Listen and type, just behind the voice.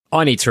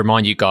I need to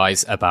remind you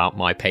guys about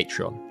my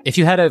Patreon. If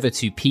you head over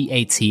to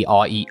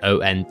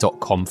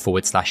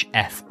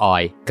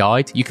patreon.com/FI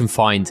guide, you can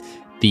find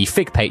the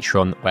Fig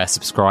Patreon, where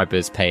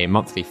subscribers pay a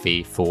monthly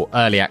fee for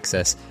early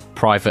access,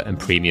 private and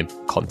premium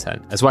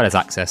content, as well as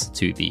access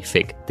to the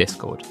Fig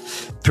Discord.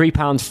 £3,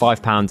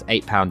 £5,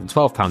 £8 and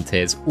 £12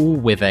 tiers, all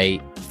with a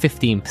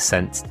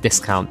 15%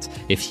 discount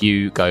if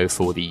you go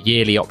for the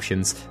yearly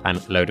options, and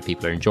a load of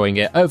people are enjoying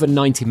it. Over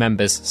 90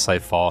 members so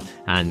far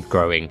and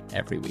growing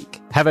every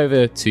week. Head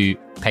over to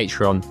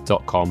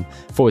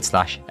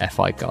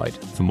patreon.com/FI guide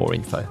for more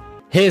info.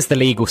 Here's the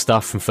legal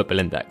stuff from Football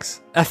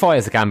Index. FI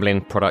is a gambling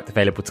product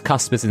available to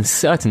customers in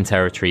certain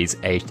territories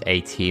aged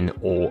 18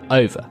 or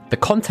over. The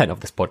content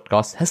of this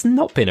podcast has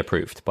not been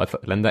approved by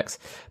Football Index,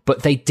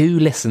 but they do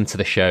listen to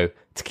the show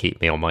to keep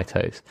me on my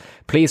toes.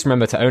 Please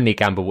remember to only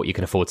gamble what you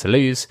can afford to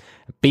lose.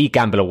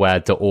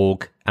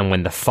 BeGambleAware.org, and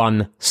when the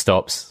fun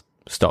stops,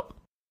 stop.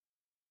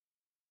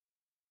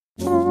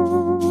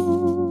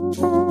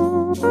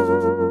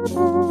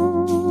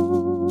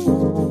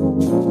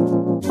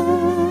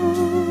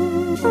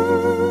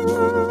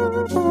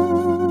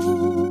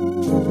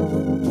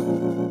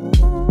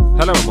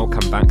 Hello and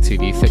welcome back to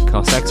the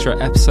Fitcast Extra,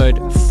 episode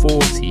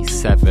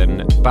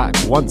 47, back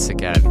once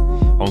again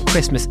on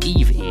Christmas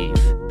Eve,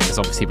 because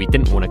obviously we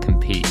didn't want to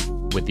compete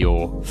with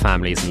your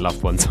families and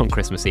loved ones on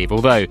Christmas Eve,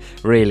 although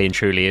really and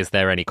truly, is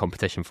there any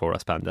competition for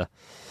us, Panda?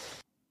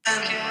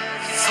 Fight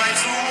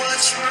for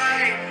what's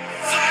right,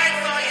 fight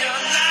for your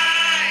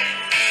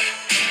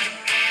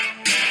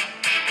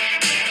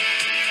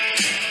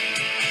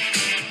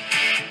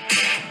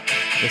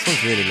life. This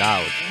one's really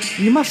loud.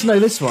 You must know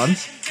this one.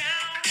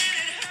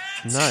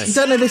 No. You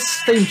don't know this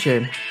theme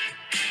tune?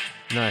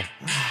 No.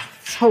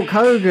 It's Hulk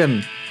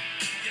Hogan.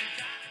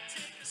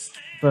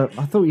 But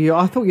I thought you'd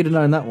have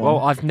known that one. Well,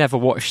 I've never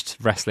watched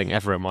wrestling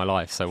ever in my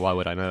life, so why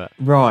would I know that?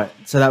 Right,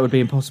 so that would be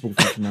impossible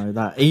for you to know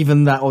that.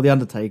 Even that or the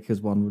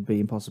Undertaker's one would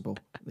be impossible.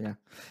 Yeah.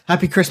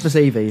 Happy Christmas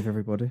Eve,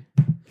 everybody.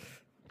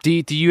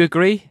 Do you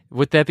agree?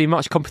 Would there be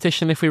much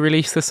competition if we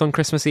released this on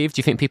Christmas Eve? Do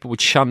you think people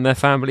would shun their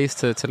families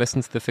to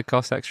listen to the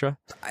Fitcast Extra?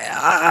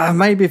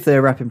 Maybe if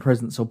they're wrapping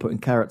presents or putting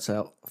carrots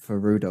out for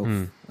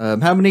Rudolph.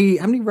 How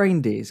many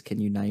reindeers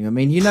can you name? I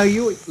mean,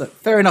 look,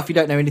 fair enough, you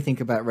don't know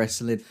anything about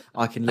wrestling.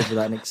 I can live with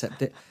that and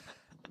accept it.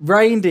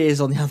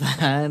 Reindeers, on the other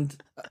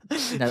hand,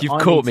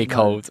 you've caught me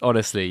cold.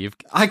 Honestly,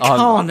 I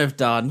can't have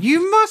done.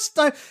 You must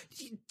know.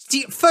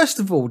 First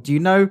of all, do you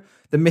know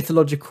the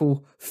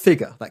mythological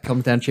figure that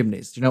comes down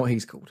chimneys? Do you know what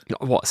he's called?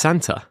 What,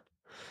 Santa?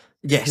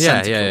 Yes,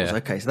 Santa Claus.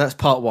 Okay, so that's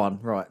part one,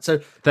 right?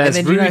 So there's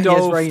and then,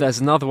 Rudolph. There's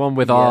another one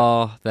with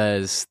R.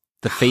 There's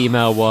the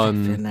female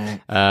one.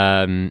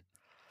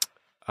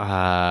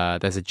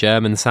 There's a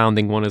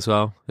German-sounding one as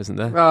well, isn't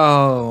there?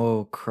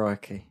 Oh,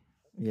 crikey!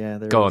 Yeah,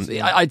 there go is, on.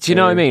 Yeah. Do you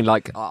know what I mean?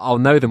 Like, I'll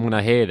know them when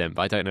I hear them,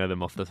 but I don't know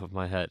them off the top of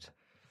my head.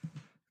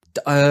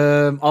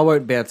 I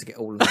won't be able to get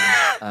all of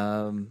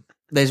them.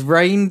 There's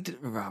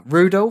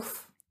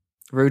Rudolph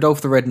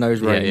the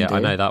Red-Nosed Reindeer. Yeah,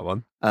 I know that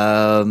one.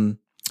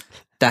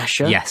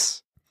 Dasher.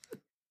 Yes.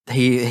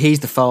 He's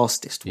the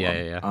fastest one.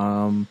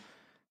 Yeah.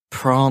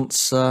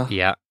 Prancer.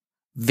 Yeah.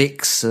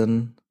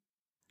 Vixen.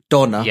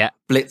 Donna. Yeah.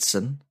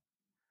 Blitzen.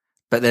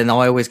 But then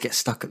I always get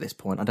stuck at this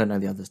point. I don't know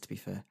the others, to be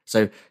fair.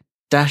 So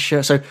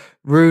Dasher. So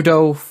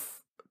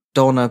Rudolph,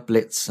 Donna,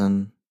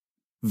 Blitzen,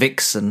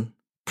 Vixen,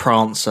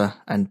 Prancer,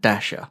 and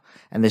Dasher.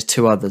 And there's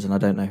two others, and I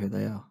don't know who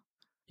they are.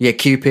 Yeah,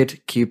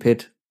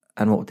 Cupid,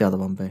 and what would the other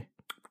one be?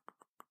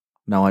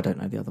 No, I don't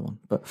know the other one.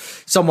 But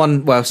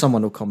someone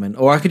will comment.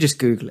 Or I could just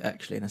Google it,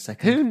 actually, in a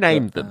second. Who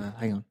named them?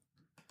 Hang on.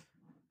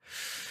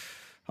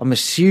 I'm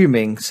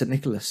assuming St.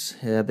 Nicholas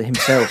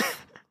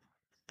himself.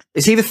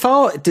 Is he the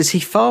father? Does he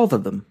father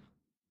them?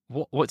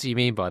 What do you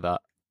mean by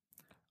that?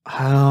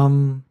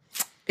 In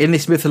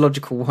this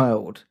mythological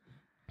world,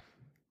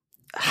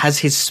 has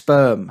his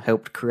sperm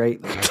helped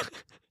create them?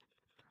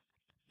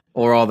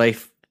 Or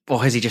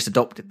has he just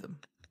adopted them?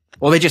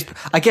 Or they're just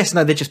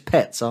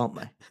pets, aren't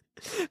they?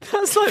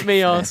 That's like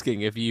me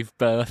asking if you've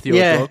birthed your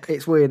dog. Yeah,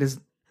 it's weird,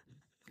 isn't it?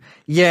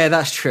 Yeah,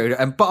 that's true.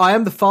 But I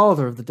am the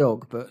father of the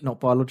dog, but not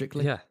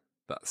biologically. Yeah,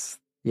 that's...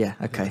 Yeah,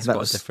 okay. That's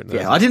quite different.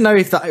 Yeah, I didn't know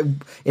if that,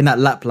 in that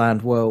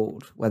Lapland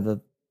world,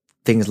 whether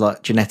things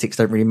like genetics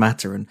don't really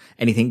matter and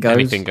anything goes.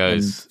 Anything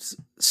goes.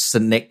 And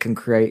St. Nick can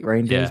create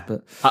reindeers,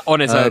 but... on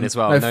his own as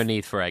well, no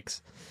need for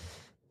eggs.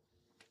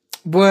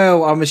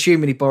 Well, I'm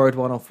assuming he borrowed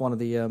one off one of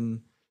the elves.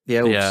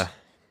 Yeah.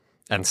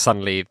 And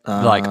suddenly,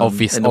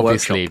 obviously,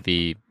 workshop.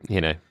 the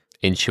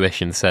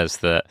intuition says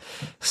that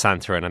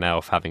Santa and an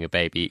elf having a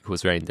baby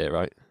equals reindeer,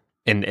 right?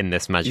 In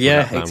this magical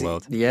Lapland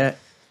world. Yeah.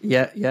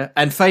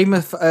 And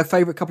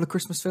favorite couple of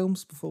Christmas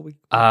films before we?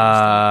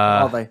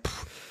 Are they?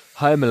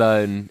 Home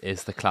Alone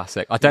is the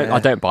classic. I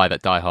don't buy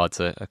that Die Hard's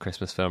a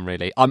Christmas film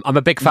really. I'm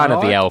a big fan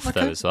of the elf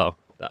though as well.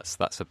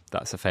 That's a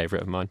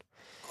favourite of mine.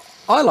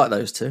 I like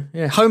those two.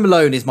 Yeah, Home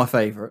Alone is my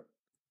favourite.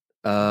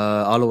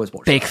 I'll always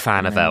watch. Big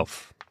fan of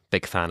Elf.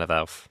 Big fan of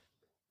Elf.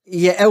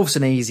 Yeah, Elf's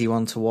an easy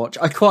one to watch.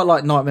 I quite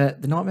like The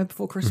Nightmare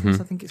Before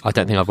Christmas. I think it's. I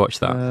don't think I've watched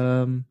that.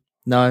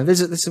 No,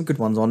 there's some good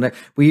ones on there.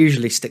 We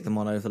usually stick them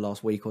on over the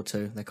last week or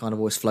two. They're kind of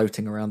always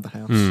floating around the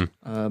house.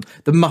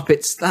 The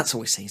Muppets, that's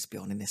always seems to be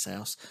on in this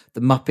house. The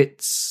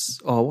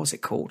Muppets, what's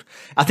it called?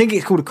 I think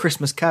it's called A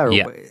Christmas Carol,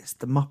 but it's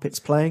the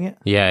Muppets playing it.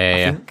 Yeah.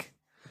 I think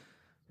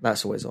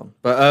that's always on.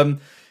 But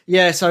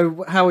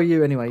so how are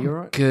you anyway? You all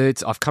right?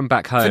 Good. I've come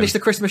back home. Finished the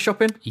Christmas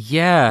shopping?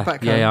 Yeah.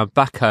 Back yeah, home? I'm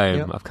back home.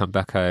 Yep. I've come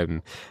back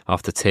home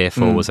after Tier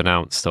 4 was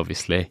announced,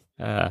 obviously.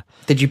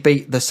 Did you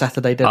beat the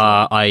Saturday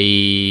deadline?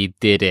 I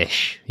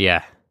did-ish,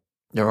 yeah.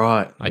 You're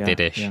right. I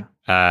did-ish. Yeah.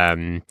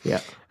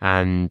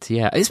 And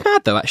it's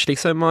mad though, actually.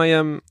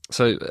 So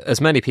so as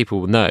many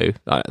people know,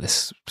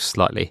 this is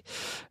slightly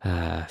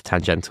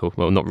tangential.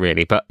 Well, not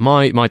really, but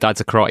my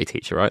dad's a karate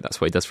teacher, right? That's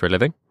what he does for a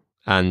living.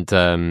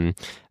 And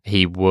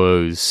he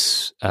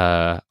was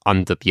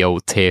under the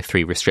old Tier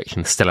 3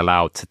 restrictions, still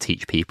allowed to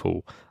teach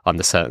people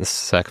under certain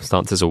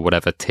circumstances or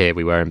whatever tier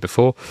we were in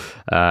before.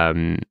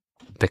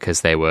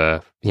 Because they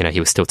were, he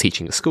was still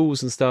teaching at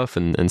schools and stuff,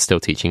 and still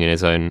teaching in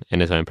his own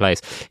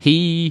place.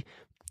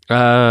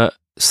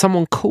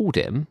 Someone called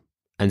him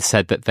and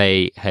said that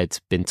they had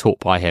been taught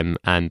by him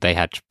and they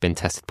had been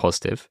tested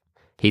positive.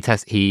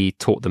 He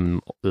taught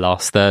them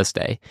last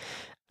Thursday,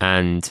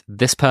 and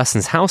this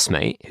person's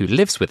housemate who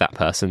lives with that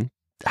person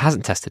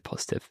hasn't tested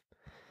positive.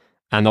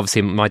 And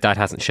obviously, my dad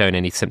hasn't shown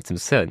any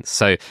symptoms since.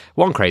 So,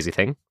 one crazy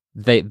thing.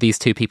 These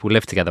two people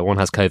live together. One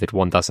has COVID,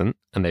 one doesn't,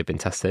 and they've been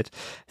tested.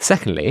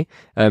 Secondly,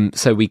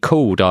 so we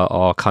called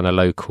our kind of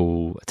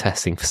local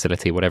testing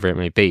facility, whatever it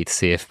may be, to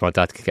see if my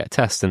dad could get a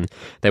test, and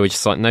they were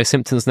just like, no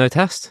symptoms, no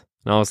test.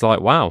 And I was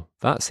like, wow,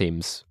 that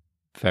seems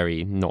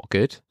very not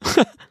good.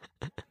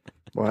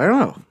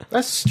 Wow,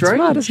 that's strange. It's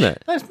mad, isn't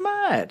it? That's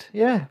mad.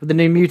 Yeah, with the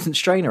new mutant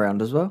strain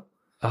around as well.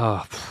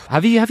 Oh,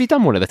 have you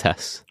done one of the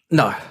tests?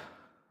 No,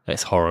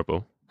 it's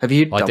horrible. Have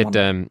you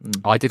done one?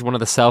 I did one of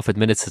the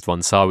self-administered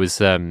ones. So I was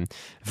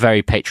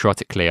very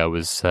patriotically. I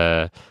was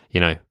I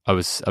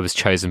was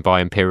chosen by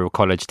Imperial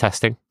College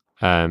Testing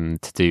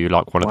to do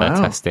like one of their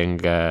testing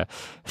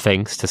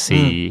things to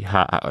see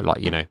how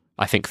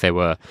I think they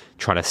were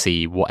trying to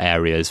see what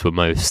areas were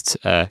most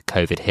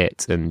COVID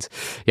hit, and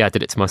I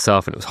did it to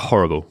myself, and it was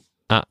horrible,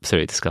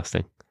 absolutely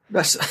disgusting.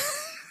 That's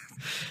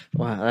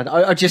wow.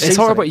 I just it's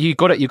horrible. You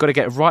got to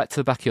get it right to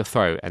the back of your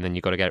throat, and then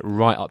you got to get it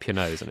right up your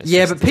nose. And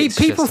it's but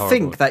people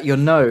think that your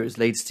nose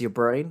leads to your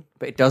brain,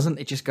 but it doesn't.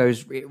 It just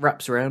it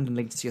wraps around and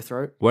leads to your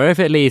throat.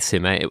 Wherever it leads to,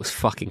 mate, it was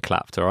fucking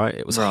clapped. All right,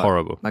 it was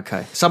horrible.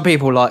 Okay, some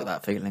people like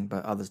that feeling,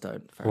 but others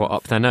don't.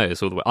 Up their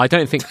nose all the way? I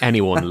don't think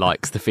anyone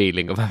likes the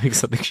feeling of having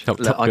something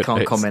shoved up. I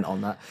can't comment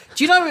on that.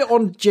 Do you know it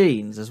on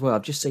jeans as well?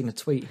 I've just seen a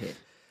tweet here.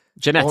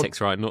 Genetics,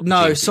 right? Not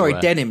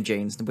denim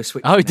jeans. We're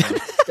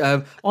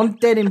switching. On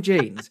denim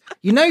jeans,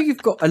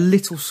 you've got a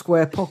little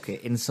square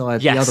pocket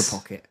inside the other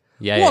pocket.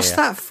 What's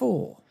that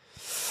for?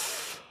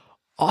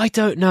 I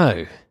don't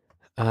know.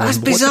 That's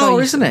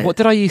bizarre, isn't it? What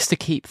did I used to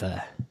keep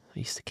there? I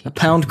used to keep a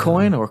pound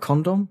coin or a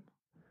condom.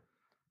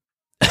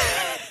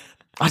 I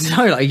don't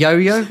know, like a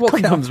yo-yo. What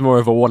condom's more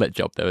of a wallet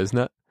job, though, isn't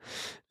it?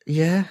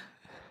 Yeah.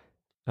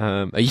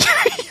 A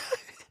yo-yo.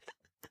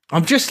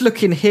 I'm just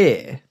looking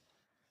here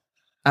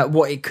at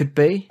what it could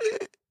be,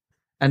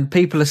 and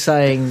people are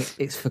saying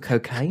it's for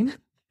cocaine.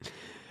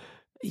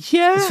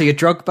 Yeah, it's for your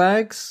drug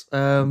bags.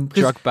 Drug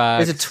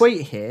bags. There's a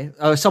tweet here.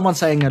 Someone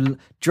saying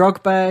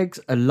drug bags,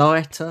 a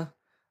lighter.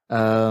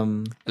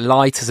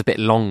 Lighter's a bit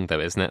long though,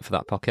 isn't it, for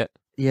that pocket?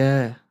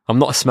 Yeah. I'm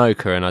not a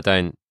smoker, and I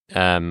don't.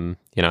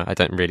 I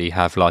don't really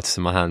have lighters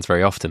in my hands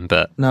very often,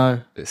 but no,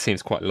 it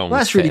seems quite long. Well,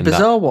 that's really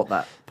bizarre. What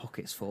that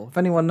pocket's for? If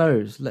anyone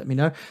knows, let me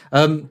know.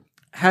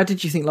 How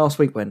did you think last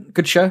week went?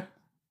 Good show.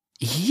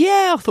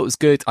 Yeah, I thought it was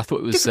good. I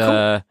thought it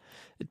was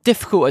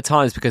difficult at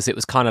times because it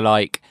was kind of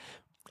like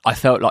I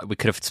felt like we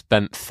could have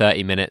spent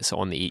 30 minutes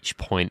on each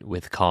point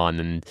with Khan,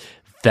 and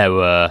there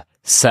were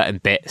certain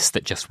bits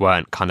that just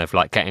weren't kind of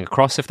like getting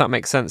across, if that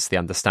makes sense, the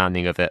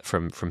understanding of it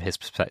from his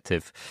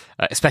perspective,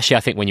 especially I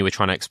think when you were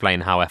trying to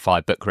explain how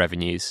FI book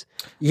revenues.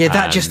 Yeah,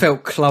 that just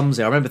felt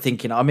clumsy. I remember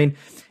thinking,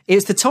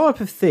 it's the type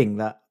of thing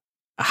that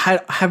I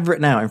have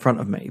written out in front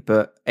of me,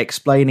 but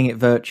explaining it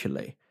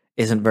virtually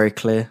isn't very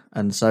clear,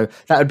 and so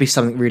that would be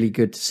something really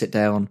good to sit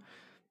down.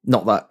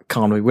 Not that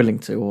Khan would be willing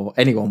to, or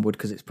anyone would,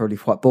 because it's probably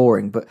quite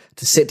boring, but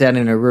to sit down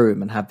in a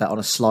room and have that on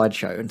a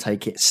slideshow and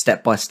take it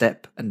step by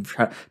step and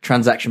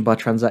transaction by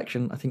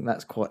transaction, I think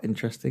that's quite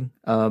interesting.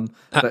 But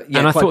yeah,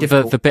 and I thought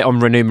difficult. the bit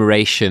on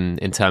remuneration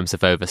in terms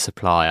of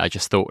oversupply, I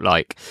just thought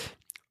like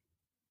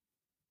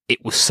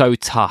it was so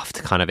tough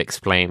to kind of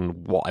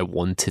explain what I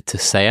wanted to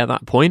say at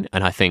that point.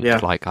 And I think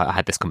like I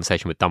had this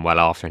conversation with Dunwell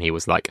after, and he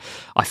was like,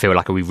 I feel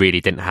like we really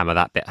didn't hammer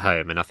that bit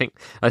home. And I think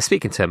I was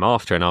speaking to him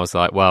after, and I was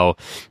like, well,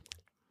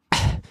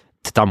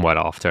 to Dunwell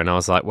after, and I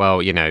was like,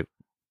 well,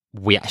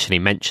 we actually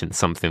mentioned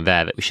something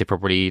there that we should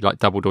probably like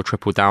double or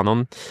triple down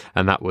on.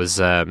 And that was,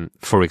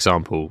 for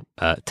example,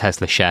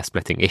 Tesla share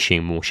splitting,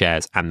 issuing more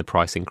shares, and the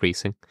price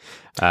increasing.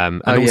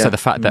 And also the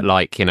fact that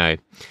like,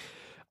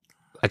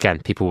 again,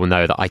 people will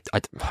know that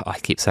I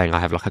keep saying I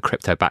have like a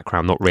crypto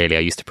background. Not really.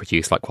 I used to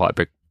produce like quite a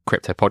big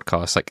crypto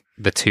podcast. Like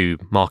the two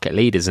market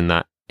leaders in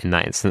that in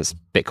that instance,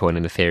 Bitcoin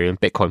and Ethereum.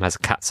 Bitcoin has a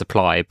capped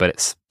supply, but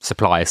its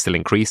supply is still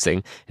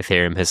increasing.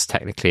 Ethereum has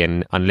technically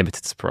an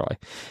unlimited supply.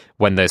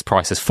 When those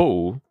prices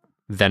fall,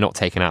 they're not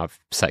taken out of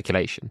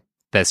circulation.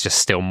 There's just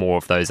still more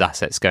of those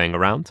assets going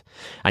around,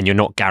 and you're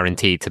not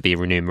guaranteed to be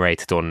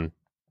remunerated on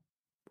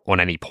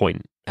any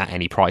point at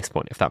any price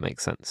point, if that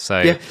makes sense.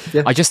 So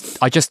I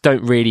just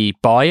don't really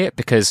buy it,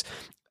 because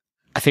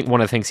I think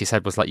one of the things he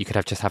said was like you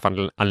could just have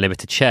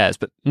unlimited shares,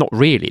 but not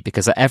really,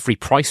 because at every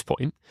price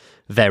point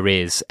there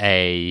is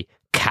a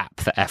cap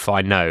that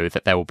FI know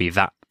that there will be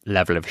that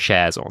level of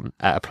shares on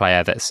at a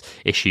player that's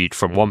issued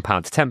from £1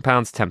 to £10,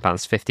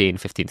 £10 to 15,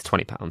 15 to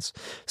 £20.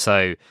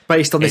 So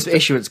based on this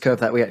issuance curve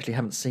that we actually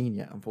haven't seen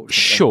yet,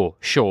 unfortunately.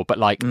 Sure, but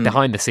like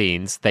behind the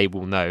scenes, they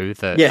will know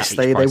that yes,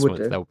 at each price would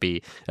point, there will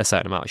be a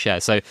certain amount of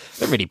shares. So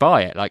don't really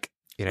buy it. Like,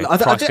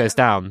 price goes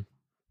down,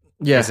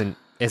 isn't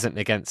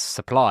against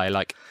supply.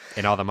 Like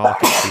in other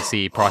markets, we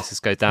see prices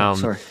go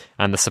down,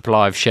 and the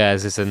supply of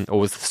shares isn't,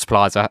 or the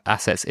supply of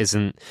assets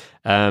isn't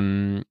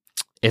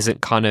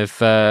kind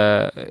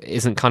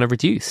of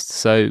reduced.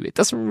 So it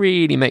doesn't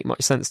really make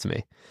much sense to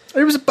me.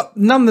 But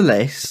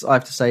nonetheless, I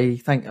have to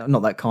say,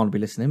 not that Khan will be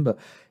listening, but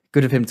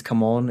good of him to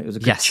come on. It was a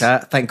good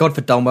chat. Thank God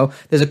for Dunwell.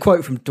 There's a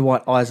quote from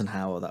Dwight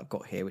Eisenhower that I've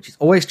got here, which is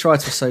always try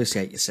to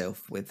associate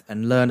yourself with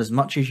and learn as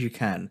much as you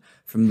can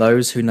from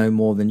those who know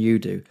more than you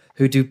do,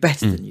 who do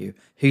better than you,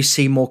 who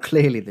see more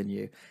clearly than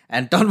you.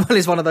 And Dunwell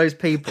is one of those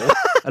people,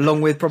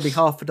 along with probably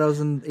half a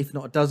dozen, if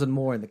not a dozen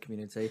more in the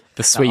community.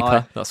 The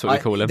sweeper, that's what we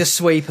call him. The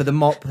sweeper, the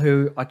mop,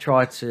 who I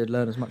try to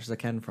learn as much as I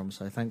can from.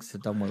 So thanks to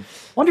Dunwell.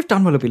 I wonder if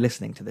Dunwell will be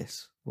listening to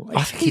this.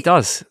 I think he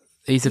does.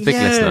 He's a big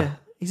listener.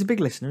 He's a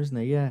big listener, isn't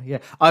he? Yeah.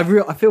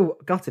 I feel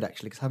gutted,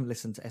 actually, because I haven't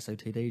listened to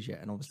SOTDs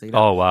yet. And obviously,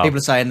 people are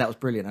saying that was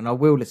brilliant. And I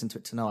will listen to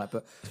it tonight.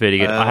 But it's really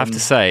good. I have to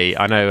say,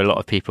 I know a lot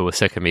of people were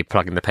sick of me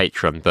plugging the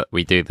Patreon, but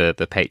we do the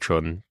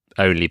Patreon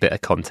only bit of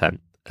content.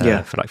 For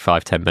like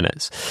 5-10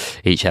 minutes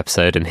each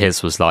episode, and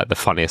his was like the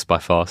funniest by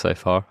far so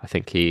far. I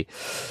think he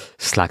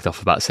slagged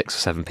off about 6 or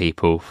 7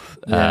 people.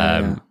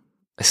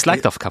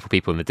 Slagged off a couple of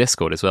people in the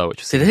Discord as well,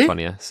 which was even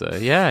funnier. So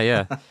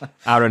yeah.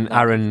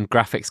 Aaron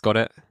Graphics got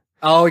it.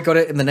 Oh, he got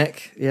it in the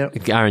neck. Yeah,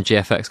 Aaron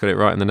GFX got it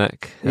right in the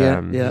neck.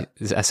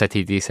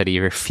 SATD said he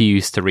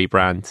refused to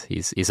rebrand.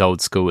 He's old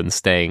school and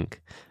staying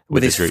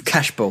with his roots.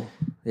 Cash ball.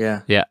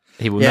 Yeah.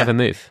 He will never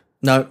move.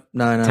 No.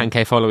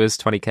 10k followers,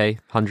 20k,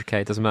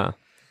 100k, doesn't matter.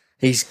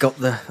 He's got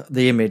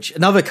the image.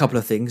 Another couple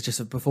of things,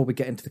 just before we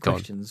get into the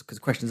questions, because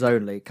questions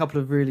only. A couple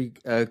of really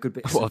good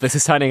bits. Well, this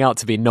is turning out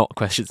to be not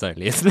questions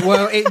only, isn't it?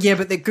 Well,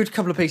 but they're good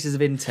couple of pieces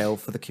of intel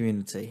for the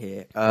community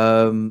here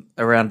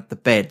around the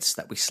beds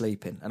that we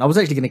sleep in. And I was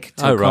actually going to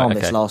tell Khan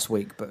this last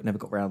week, but never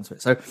got round to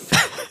it.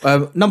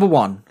 So, number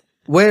one,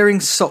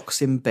 wearing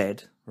socks in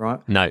bed,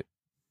 right? No.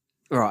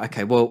 Right,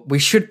 okay. Well, we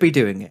should be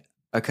doing it,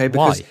 okay?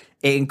 Because Why?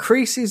 It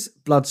increases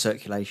blood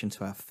circulation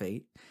to our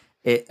feet.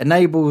 It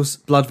enables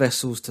blood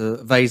vessels to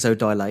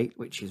vasodilate,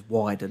 which is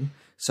widen.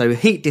 So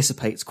heat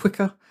dissipates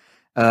quicker.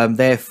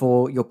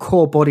 Therefore, your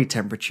core body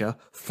temperature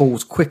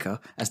falls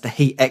quicker as the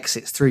heat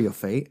exits through your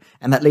feet.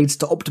 And that leads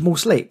to optimal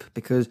sleep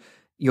because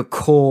your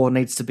core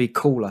needs to be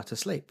cooler to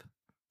sleep.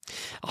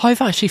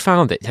 I've actually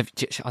found it.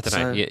 I don't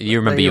know. You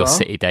remember your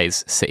city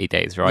days,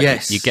 right?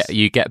 Yes.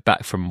 You get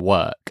back from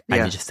work and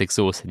you're just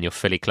exhausted and you're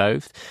fully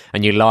clothed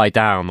and you lie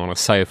down on a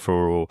sofa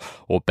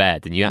or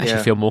bed and you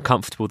actually feel more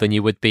comfortable than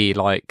you would be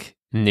like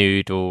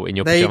nude or in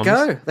your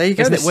pajamas. There you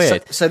go. Isn't it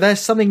weird? So there's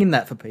something in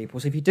that for people.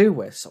 So if you do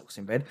wear socks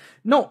in bed,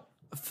 not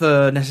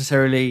for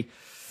necessarily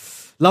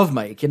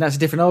lovemaking, that's a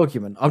different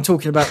argument. I'm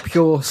talking about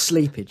pure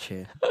sleepage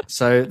here.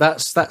 So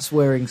that's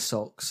wearing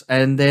socks.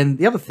 And then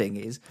the other thing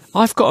is,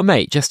 I've got a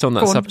mate just on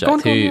that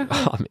subject who,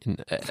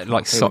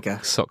 like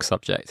sock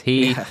subject.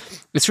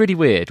 It's really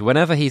weird.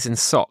 Whenever he's in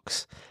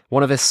socks,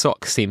 one of his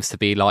socks seems to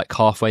be like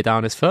halfway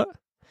down his foot.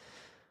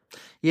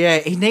 Yeah,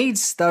 he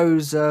needs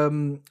those.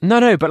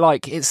 No, but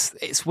like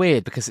it's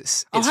weird because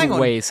it's always halfway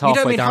down his foot. You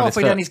don't mean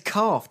halfway down his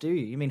calf, do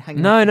you? You mean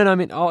hanging? No. I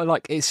mean,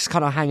 like it's just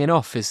kind of hanging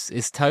off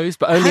his toes,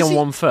 but only on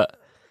one foot.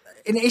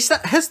 And is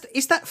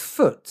that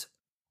foot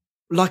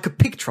like a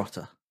pig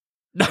trotter?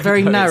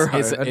 Very narrow.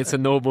 It's a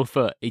normal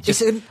foot. It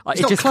just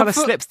kind of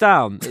slips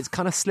down. It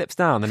kind of slips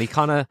down, and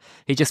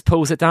he just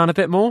pulls it down a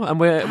bit more. And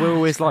we're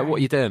always like, "What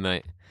are you doing,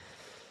 mate?"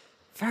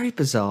 Very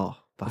bizarre.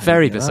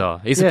 Very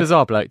bizarre. He's a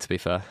bizarre bloke, to be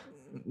fair.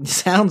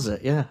 Sounds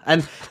it, yeah.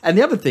 And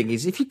the other thing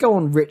is, if you go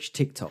on rich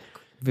TikTok,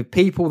 the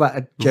people that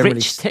are generally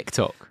rich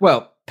TikTok,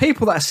 well,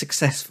 people that are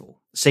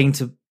successful seem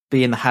to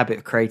be in the habit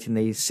of creating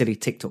these silly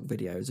TikTok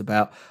videos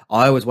about,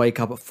 I always wake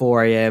up at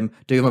 4 a.m,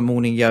 do my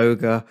morning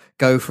yoga,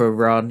 go for a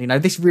run. You know,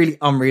 this really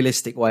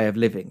unrealistic way of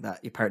living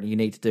that apparently you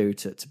need to do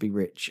to be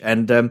rich.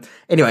 And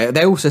anyway,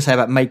 they also say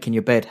about making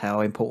your bed,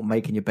 how important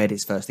making your bed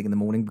is first thing in the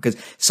morning, because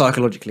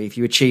psychologically, if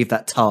you achieve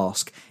that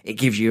task, it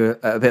gives you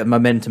a bit of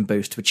momentum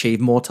boost to achieve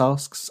more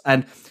tasks.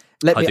 And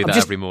I do that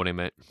every morning,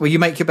 mate. Well, you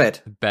make your bed.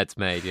 Bed's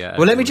made, yeah.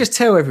 Well, let me just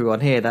tell everyone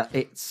here that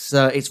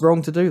it's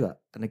wrong to do that.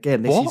 And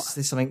again, this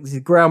is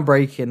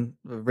groundbreaking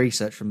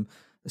research from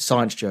the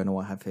science journal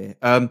I have here.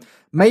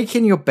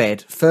 Making your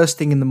bed first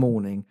thing in the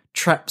morning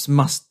traps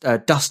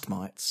dust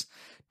mites.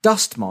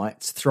 Dust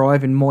mites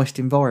thrive in moist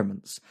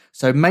environments.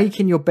 So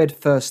making your bed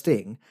first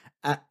thing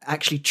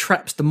actually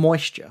traps the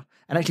moisture.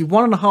 And actually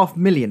 1.5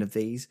 million of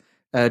these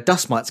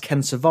dust mites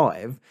can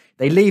survive.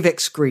 They leave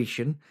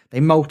excretion,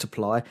 they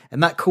multiply,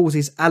 and that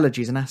causes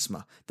allergies and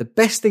asthma. The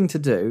best thing to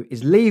do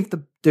is leave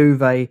the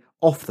duvet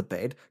off the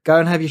bed, go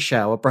and have your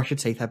shower, brush your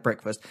teeth, have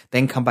breakfast,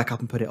 then come back up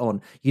and put it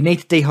on. You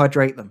need to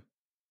dehydrate them.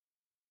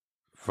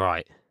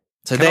 Right.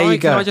 So there you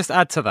go. Can I just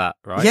add to that,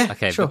 right? Yeah,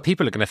 okay, sure. but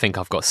people are going to think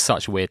I've got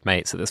such weird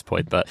mates at this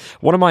point, but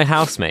one of my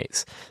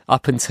housemates,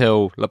 up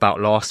until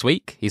about last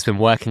week, he's been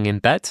working in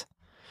bed,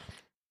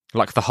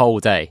 like the whole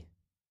day.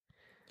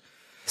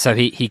 So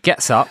he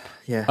gets up,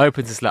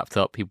 opens his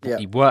laptop,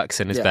 he works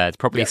in his bed,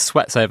 probably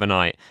sweats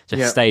overnight,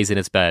 just stays in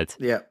his bed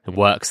and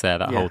works there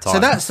that whole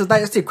time. So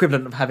that's the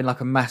equivalent of having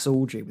like a mass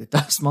orgy with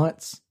dust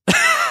mites.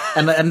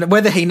 and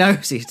whether he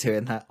knows he's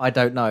doing that, I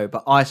don't know,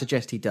 but I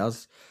suggest he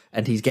does,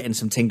 and he's getting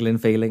some tingling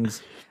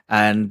feelings,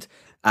 and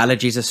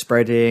allergies are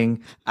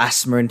spreading,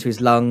 asthma into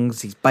his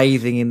lungs, he's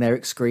bathing in their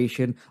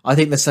excretion. I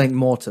think there's something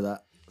more to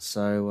that.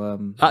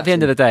 So at the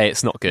end of the day,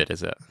 it's not good,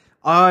 is it?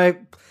 I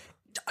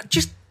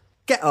just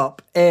get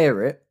up,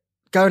 air it,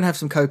 go and have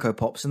some Cocoa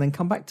Pops, and then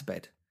come back to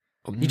bed.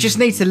 You just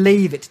need to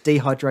leave it to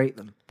dehydrate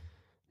them.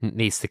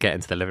 Needs to get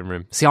into the living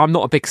room. See, I'm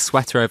not a big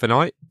sweater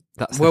overnight.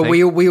 That's the well,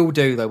 thing. we all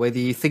do though. Whether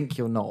you think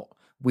you're not,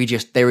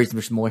 there is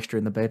just moisture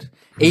in the bed.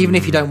 Even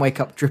if you don't wake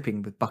up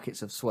dripping with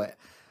buckets of sweat,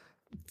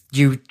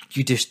 you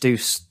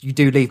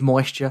do leave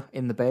moisture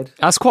in the bed.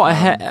 As quite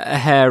a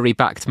hairy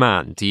backed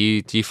man, do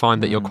you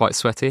find that you're quite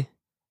sweaty?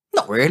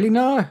 Not really,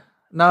 no.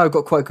 I've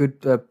got quite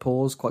good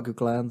pores, quite good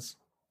glands.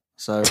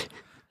 So,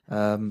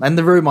 and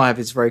the room I have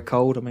is very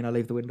cold. I mean, I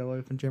leave the window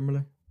open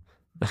generally.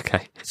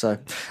 Okay. So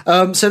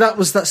that's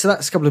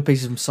a couple of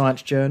pieces from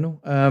Science Journal.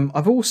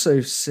 I've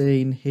also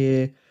seen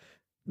here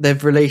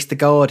they've released The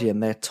Guardian,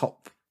 their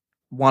top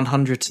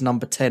 100 to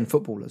number 10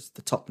 footballers.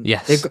 The top,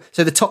 yes.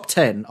 So the top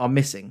 10 are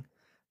missing,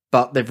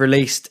 but they've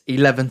released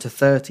 11 to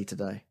 30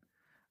 today.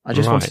 I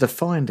just wanted to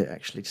find it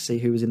actually to see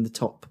who was in the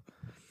top.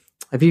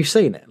 Have you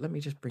seen it? Let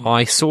me just bring.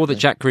 I saw that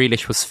Jack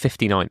Grealish was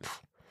 59th.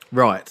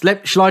 Right.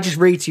 Shall I just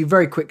read to you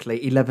very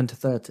quickly 11 to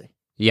 30?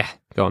 Yeah,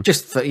 go on.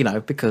 Just for,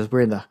 because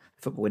we're in the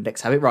Football Index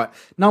habit. Right.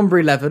 Number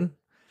 11,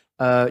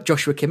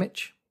 Joshua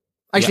Kimmich.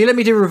 Actually, let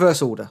me do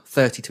reverse order.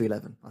 30 to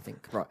 11, I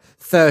think. Right.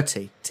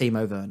 30,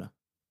 Timo Werner.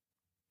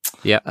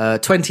 Yeah.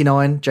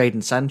 29,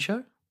 Jadon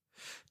Sancho.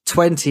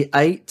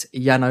 28,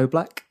 Jan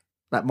Oblak.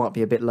 That might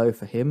be a bit low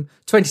for him.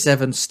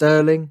 27,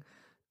 Sterling.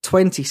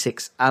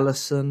 26,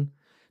 Alisson.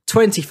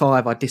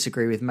 25, I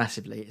disagree with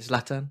massively. It's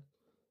Zlatan.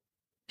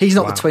 He's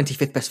not the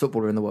 25th best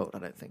footballer in the world, I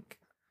don't think.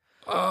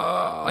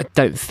 I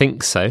don't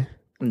think so.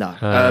 No.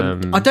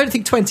 I don't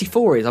think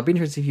 24 is. I'd be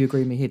interested if you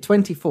agree with me here.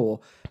 24,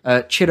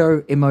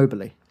 Ciro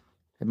Immobile.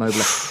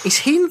 Is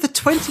he the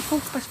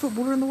 24th best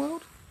footballer in the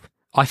world?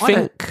 I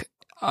think...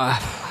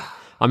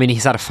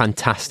 he's had a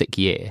fantastic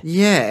year.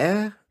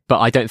 Yeah. But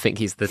I don't think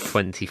he's the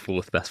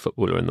 24th best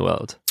footballer in the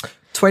world.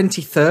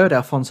 23rd,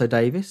 Alphonso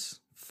Davies.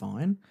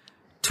 Fine.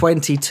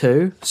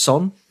 22,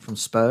 Son from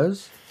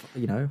Spurs.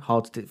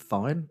 Hard to do.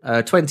 Fine.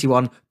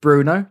 21,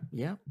 Bruno.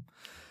 Yeah.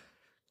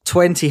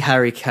 20,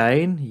 Harry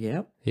Kane.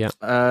 Yeah. Yeah.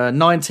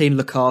 19,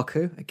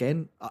 Lukaku.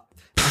 Again, I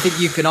think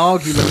you can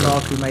argue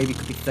Lukaku maybe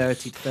could be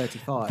 30 to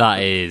 35.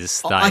 That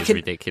is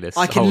ridiculous.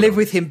 I can live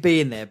with him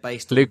being there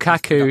based on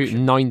Lukaku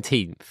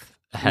 19th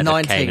ahead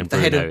of Kane and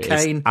Bruno. Ahead of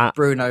Kane,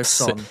 Bruno,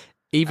 Son.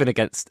 Even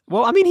against...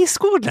 Well, he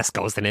scored less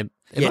goals than him.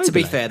 Yeah, to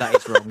be fair, that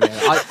is wrong.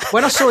 Yeah.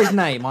 When I saw his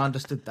name, I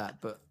understood that.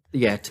 But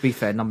yeah, to be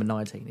fair, number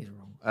 19 is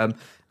wrong.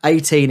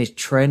 18 is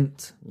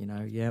Trent.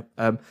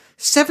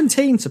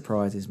 17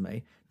 surprises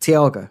me.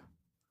 Thiago.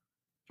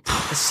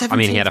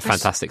 He had a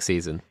fantastic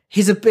season.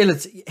 His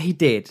ability, he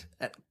did.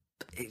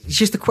 It's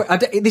just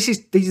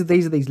these are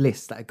these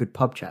lists that are good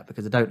pub chat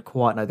because I don't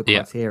quite know the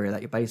criteria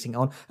that you're basing it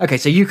on. Okay,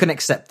 so you can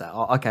accept that.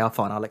 Okay,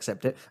 fine, I'll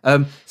accept it.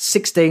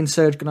 16,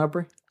 Serge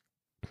Gnabry.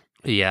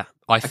 Yeah,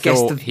 I guess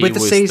with the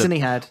season he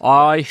had.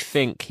 I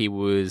think he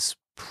was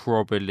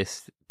probably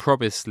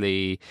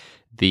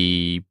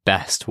the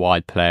best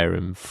wide player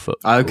in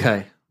football.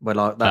 Okay, well,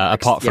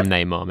 apart from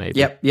Neymar,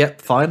 maybe.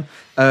 Yep, fine.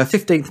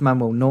 15th,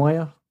 Manuel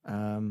Neuer.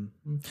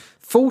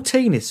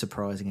 14 is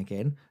surprising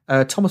again.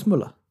 Thomas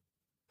Muller.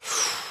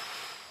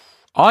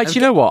 Do you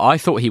know what? I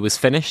thought he was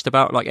finished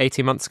about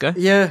 18 months ago.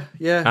 Yeah.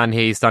 And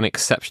he's done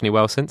exceptionally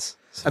well since.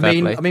 I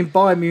mean,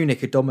 Bayern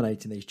Munich are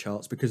dominating these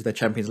charts because of their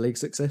Champions League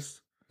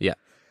success. Yeah.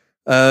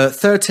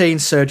 13,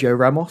 Sergio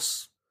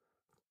Ramos.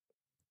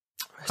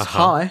 It's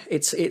high.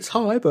 It's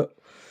high, but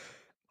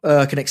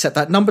I can accept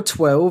that. Number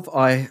 12,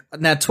 12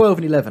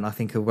 and 11, I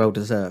think are well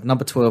deserved.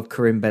 Number 12,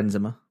 Karim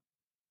Benzema.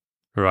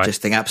 Right.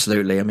 Just think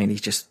absolutely. I mean,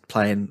 he's just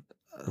playing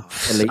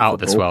elite out of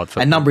this world.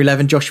 And number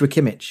 11, Joshua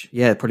Kimmich.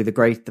 Yeah, probably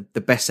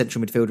the best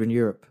central midfielder in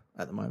Europe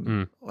at the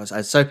moment.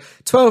 So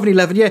 12 and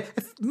 11, yeah,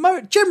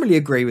 generally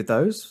agree with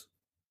those.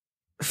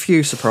 A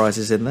few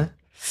surprises in there.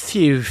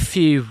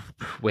 Few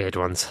weird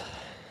ones.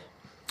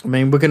 I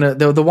mean, we're gonna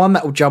the one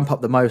that will jump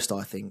up the most,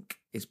 I think,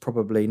 is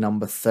probably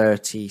number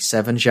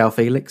 37, João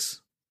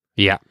Felix.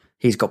 Yeah.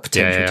 He's got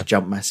potential to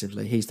jump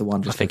massively. He's the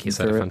one. Just I think he's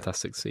had a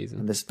fantastic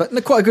season.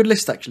 But quite a good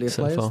list actually of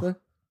players though.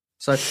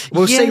 So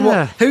we'll see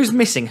who's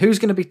missing. Who's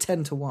going to be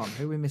 10-1?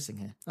 Who are we missing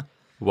here?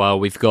 Well,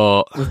 we've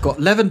got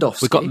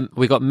Lewandowski.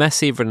 We've got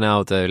Messi,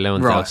 Ronaldo,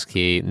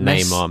 Lewandowski,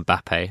 Neymar,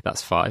 Mbappe.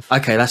 That's 5.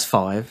 Okay, that's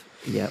 5.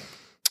 Yep.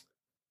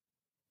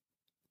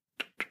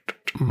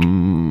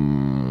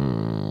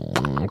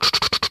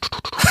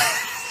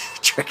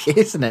 Tricky,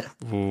 isn't it?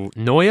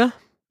 Neuer?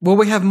 Well,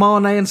 we have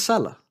Mane and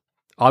Salah.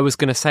 I was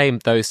going to say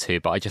those two,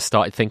 but I just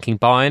started thinking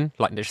Bayern.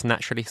 Like, just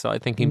naturally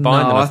started thinking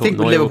Bayern. No, and I think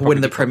Neuer Liverpool win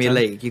the top Premier 10.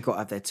 League. You've got to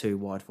have their 2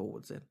 wide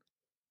forwards in.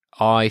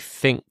 I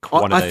think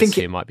one of those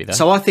two might be there.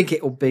 So I think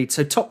it will be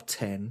top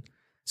 10.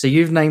 So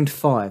you've named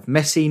 5: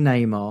 Messi,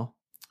 Neymar,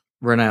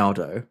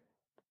 Ronaldo,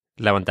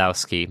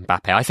 Lewandowski,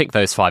 Mbappe. I think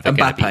those 5 are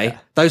going to be there.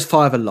 Those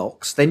 5 are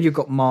locks. Then you've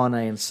got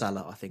Mane and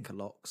Salah. I think are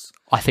locks.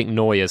 I think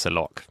Neuer's a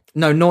lock.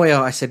 No, Neuer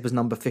I said was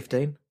number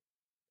 15.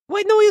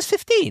 Wait, Neuer's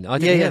 15? I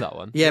didn't hear that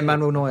one. Yeah,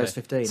 Manuel Neuer's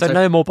 15. So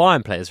no more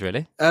Bayern players,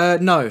 really?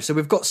 No, so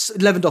we've got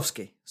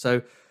Lewandowski.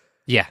 So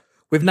yeah,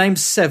 we've named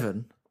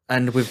 7,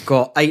 and we've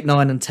got 8,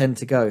 9, and 10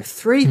 to go.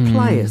 3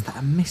 players that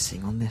are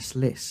missing on this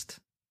list.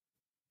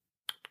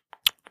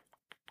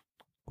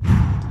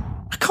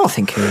 I can't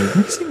think who's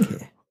missing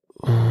here.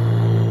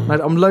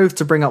 I'm loath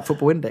to bring up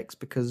Football Index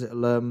because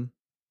it'll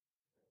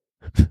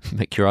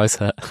make your eyes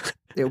hurt.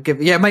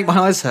 Make my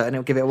eyes hurt, and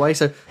it'll give it away.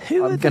 So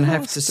Who I'm going to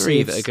have to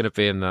see that are going to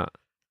be in that.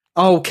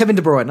 Oh, Kevin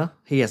De Bruyne.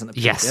 He hasn't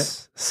appeared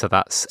yet. So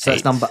that's 8.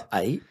 That's number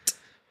 8.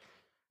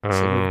 So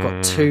we've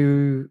got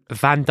 2.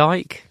 Van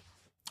Dijk.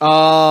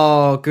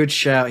 Oh, good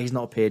shout. He's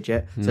not appeared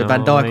yet. So 9.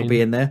 Van Dijk will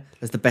be in there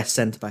as the best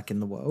centre back in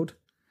the world.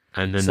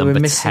 And then number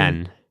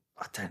 10.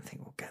 I don't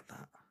think we'll get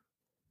that.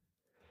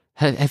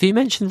 Have you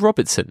mentioned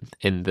Robertson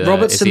in the?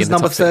 Robertson's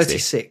number top 60?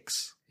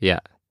 36. Yeah,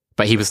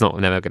 but he was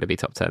never going to be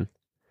top 10.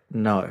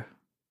 No.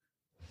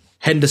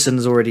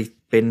 Henderson's already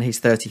been. He's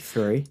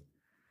 33.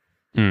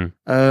 There's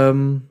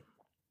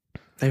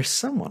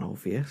someone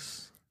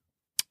obvious.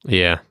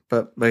 Yeah.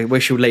 But we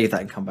shall leave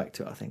that and come back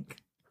to it, I think.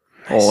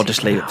 Or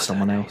just leave it for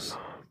someone else.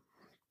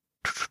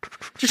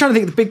 Just trying to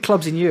think of the big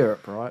clubs in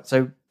Europe, right?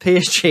 So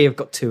PSG have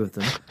got 2 of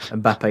them,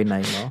 Mbappe,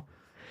 Neymar.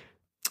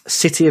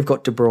 City have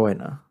got De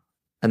Bruyne,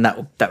 and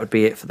that would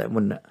be it for them,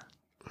 wouldn't it?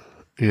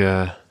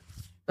 Yeah.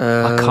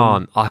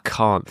 I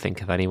can't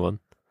think of anyone.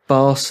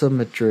 Barca,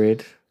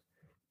 Madrid,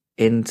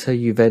 Inter,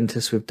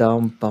 Juventus we've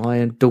done,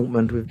 Bayern,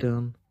 Dortmund we've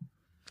done.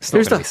 It's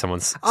not going to be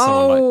someone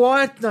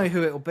I know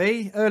who it'll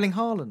be. Erling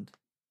Haaland.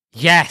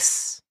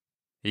 Yes.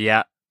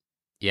 Yeah.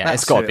 Yeah,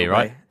 it's got to be,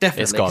 right?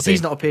 Definitely, because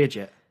he's not appeared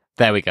yet.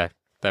 There we go.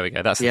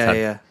 That's the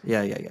 10.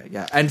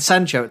 Yeah. And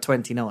Sancho at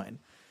 29,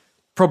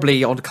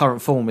 probably on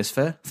current form is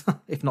fair,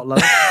 if not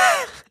lower.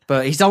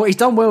 But he's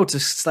done well to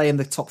stay in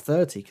the top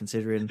 30,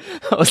 considering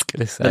I was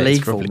going to say the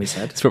league form he's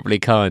had. It's probably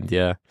kind,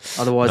 yeah.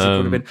 Otherwise, it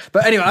would have been.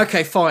 But anyway,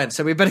 okay, fine.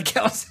 So we better get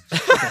on.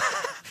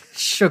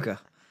 Sugar.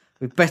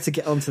 We better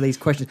get on to these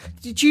questions.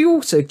 Do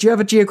you have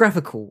a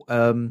geographical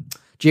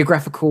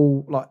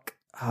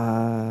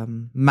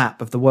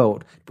map of the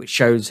world which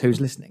shows who's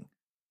listening?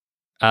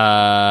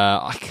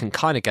 I can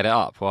kind of get it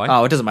up. Why?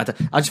 Oh, it doesn't matter.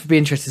 I'd just be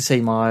interested to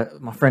see my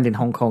friend in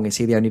Hong Kong. Is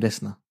he the only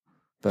listener?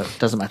 But it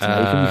doesn't matter.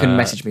 You can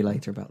message me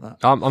later about that.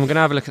 I'm going to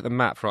have a look at the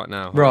map right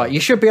now. Right, you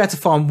should be able to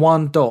find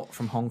 1 dot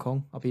from Hong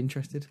Kong. I'll be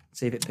interested.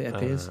 See if it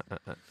appears.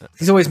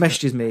 He's always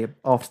messages me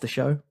after the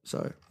show,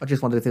 so I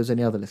just wondered if there was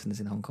any other listeners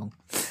in Hong Kong.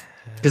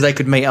 Because they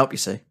could meet up, you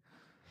see.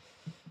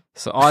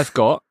 So I've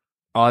got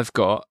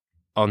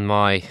on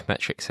my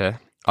metrics here,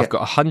 I've got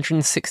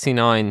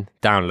 169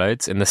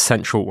 downloads in the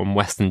central and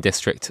western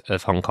district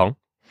of Hong Kong.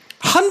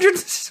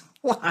 100?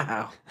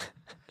 Wow.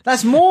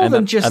 That's more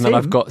than just And then him.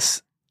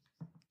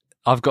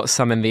 I've got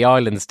some in the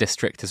Islands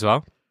district as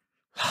well.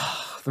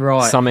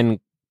 Right. Some in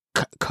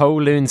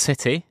Kowloon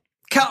City.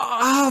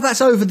 Oh,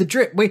 that's over the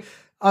drip.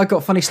 I got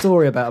a funny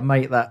story about a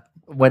mate that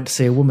went to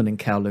see a woman in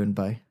Kowloon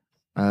Bay,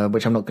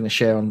 which I'm not going to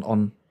share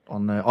on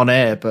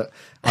air, but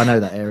I know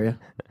that area.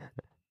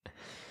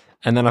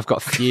 And then I've got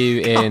a few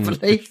in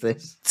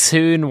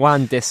Toon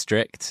Wan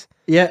district,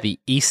 the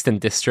Eastern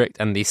district,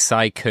 and the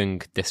Sai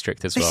Kung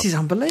district as well. This is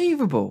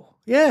unbelievable.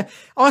 Yeah,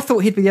 I thought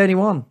he'd be the only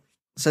one.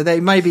 So they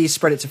maybe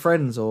spread it to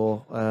friends,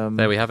 or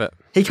there we have it.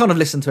 He kind of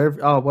listened to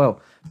every. Oh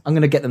well, I'm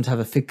going to get them to have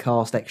a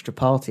Figcast extra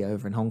party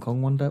over in Hong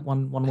Kong one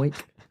week.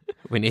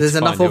 We need There's to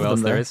enough find of who else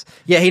them there there is.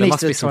 Yeah, he there needs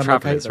must to be some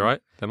travellers, right?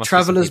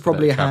 Travellers,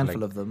 probably a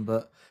handful of them,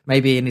 but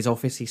maybe in his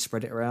office he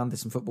spread it around.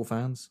 There's some football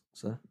fans.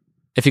 So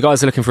if you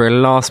guys are looking for a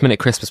last minute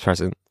Christmas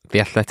present,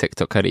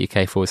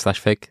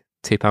 theathletic.co.uk/fig,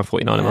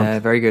 £2.49 a month. Yeah,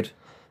 very good.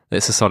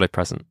 It's a solid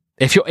present.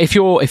 If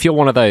you're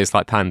one of those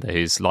like Panda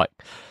who's like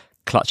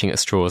clutching at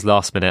straws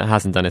last minute,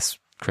 hasn't done his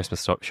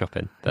Christmas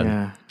shopping,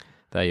 then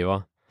there you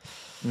are.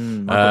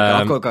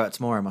 I've got to go out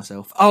tomorrow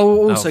myself.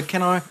 Oh, also,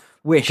 can I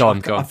wish? Go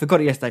on. I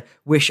forgot it yesterday.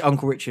 Wish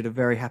Uncle Richard a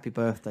very happy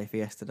birthday for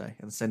yesterday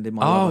and send him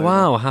my love over.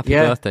 Wow, happy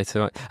birthday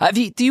to him.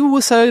 Do you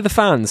also the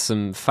fans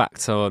some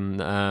facts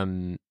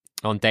on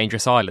on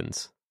Dangerous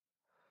Islands?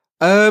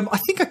 I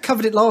think I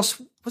covered it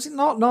last. Was it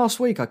not last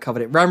week? I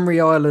covered it.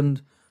 Ramry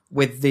Island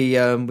with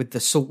the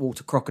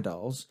saltwater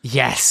crocodiles.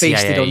 Yes,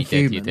 feasted on you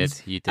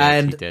humans. You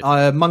did.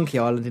 And Monkey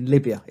Island in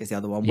Libya is the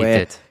other one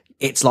where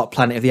it's like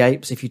Planet of the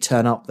Apes. If you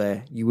turn up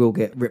there, you will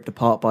get ripped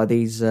apart by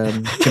these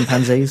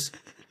chimpanzees.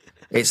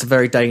 It's a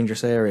very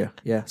dangerous area.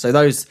 Yeah, so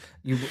those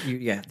you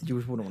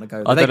wouldn't want to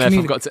go there. I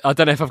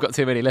don't know if I've got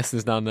too many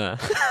listeners down there.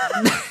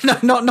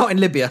 No, not in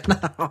Libya. No,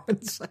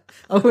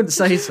 I wouldn't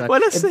say so. Well,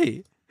 let's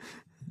see.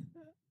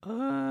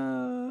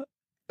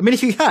 I mean,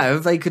 if you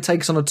have, they could take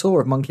us on a tour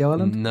of Monkey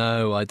Island.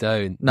 No, I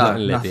don't. No, not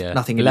in Libya.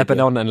 Nothing in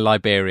Lebanon Libya. And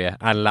Liberia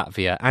and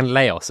Latvia and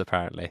Laos,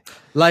 apparently.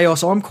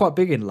 Laos, I'm quite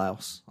big in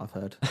Laos, I've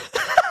heard.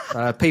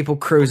 People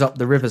cruise up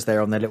the rivers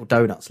there on their little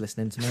donuts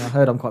listening to me. I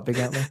heard I'm quite big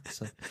out there.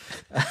 So.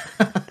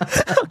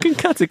 I can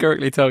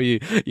categorically tell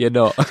you you're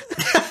not.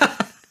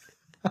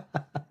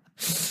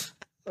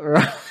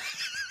 Right.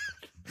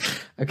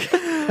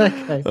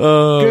 Okay.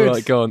 Oh, Good.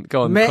 right, go on.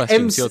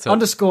 Questions, your turn.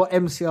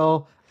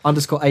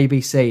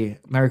 _MCR_ABC.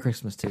 Merry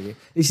Christmas to you.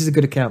 This is a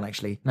good account,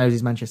 actually. Knows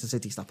his Manchester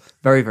City stuff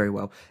very, very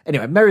well.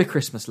 Anyway, Merry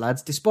Christmas,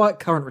 lads. Despite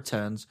current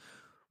returns,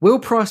 will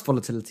price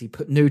volatility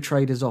put new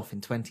traders off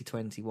in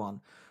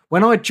 2021?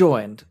 When I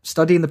joined,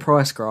 studying the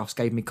price graphs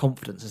gave me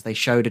confidence as they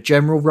showed a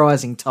general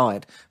rising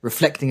tide,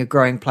 reflecting a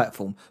growing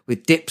platform,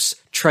 with dips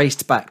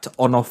traced back to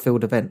on-off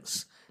field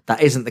events.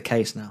 That isn't the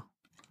case now.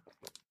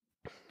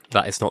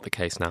 That is not the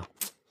case now.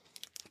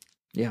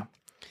 Yeah.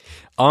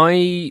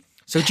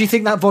 So do you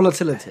think that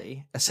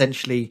volatility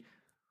essentially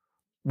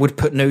would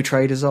put new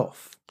traders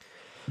off?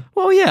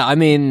 Well, yeah. I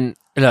mean,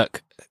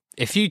 look,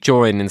 if you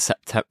join in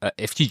September,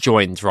 if you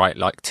joined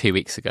like 2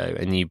 weeks ago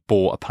and you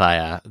bought a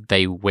player,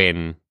 they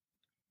win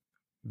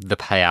the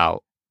payout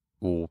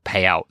or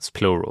payouts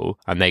plural,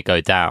 and they go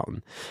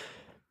down.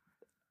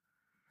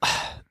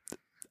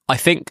 I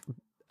think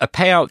a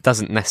payout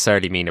doesn't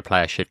necessarily mean a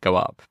player should go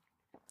up,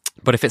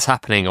 but if it's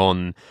happening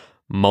on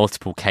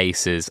multiple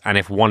cases and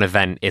if one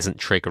event isn't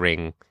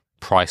triggering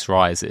price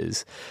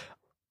rises,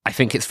 I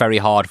think it's very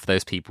hard for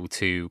those people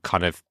to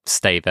kind of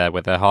stay there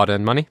with their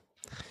hard-earned money.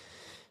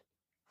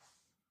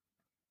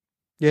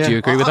 Yeah, do you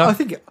agree with that? I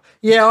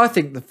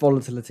think the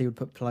volatility would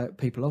put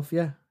people off.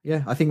 Yeah.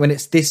 I think when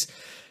it's this,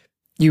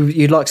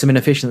 you'd like some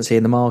inefficiency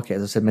in the market,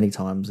 as I said many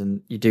times,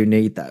 and you do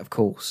need that, of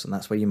course, and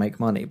that's where you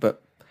make money.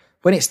 But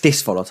when it's this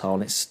volatile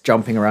and it's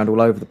jumping around all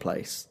over the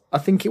place, I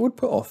think it would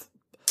put off.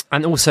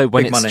 And also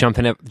when Big it's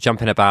money.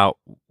 jumping about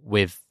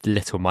with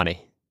little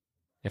money,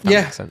 if that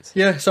makes sense.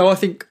 Yeah. So I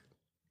think,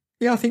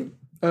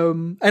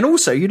 and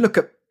also you look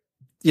at,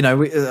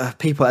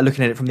 people are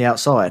looking at it from the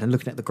outside and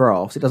looking at the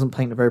graphs. It doesn't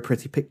paint a very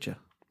pretty picture.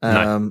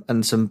 No.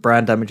 And some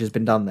brand damage has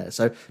been done there.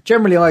 So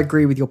generally, I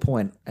agree with your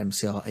point,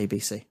 MCR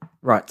ABC.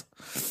 Right.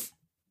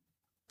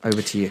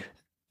 Over to you.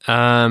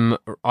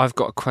 I've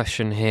got a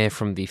question here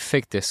from the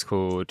Fig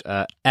Discord.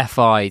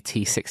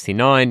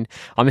 FIT69.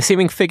 I'm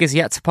assuming Fig is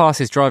yet to pass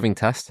his driving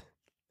test.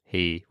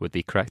 He would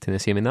be correct in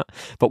assuming that.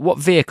 But what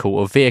vehicle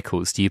or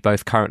vehicles do you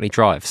both currently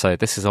drive? So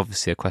this is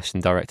obviously a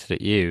question directed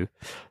at you,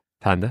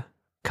 Panda.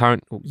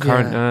 Current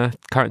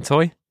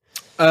toy?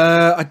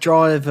 I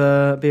drive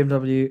a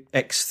BMW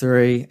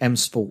X3 M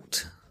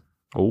Sport.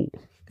 Oh,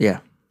 yeah,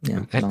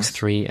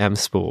 X3 M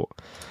Sport.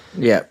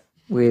 Yeah,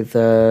 with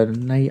I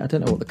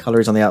don't know what the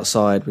colour is on the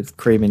outside, with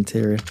cream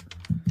interior.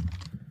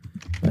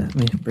 Let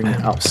me bring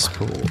it up.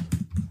 Sport.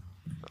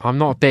 I'm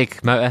not a big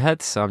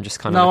motorhead, so I'm just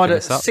kind of looking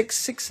this up.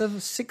 Six.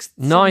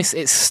 Nice.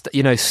 It's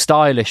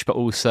stylish, but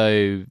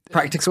also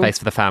practical. Space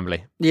for the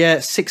family.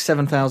 Yeah,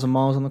 7,000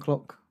 miles on the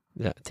clock.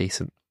 Yeah,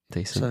 decent.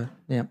 So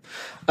yeah.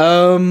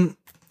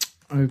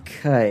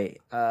 Okay.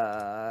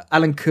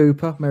 Alan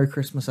Cooper, Merry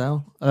Christmas,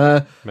 Al.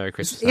 Merry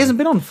Christmas. He hasn't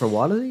been on for a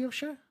while, has he, your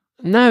show?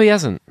 No, he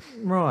hasn't.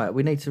 Right,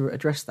 we need to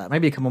address that.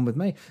 Maybe come on with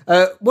me.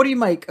 What do you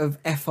make of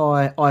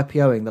FI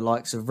IPOing the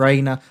likes of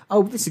Rayner?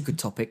 Oh, this is a good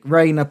topic.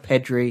 Rayner,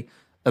 Pedri,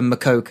 and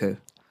Mokoku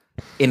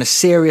in a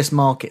serious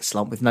market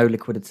slump with no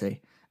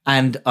liquidity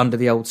and under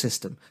the old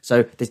system.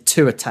 So there's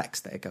two attacks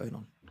there going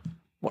on.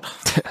 What?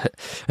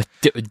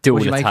 a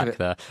dual attack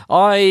there.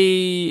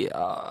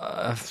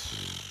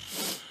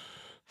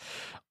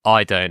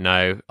 I don't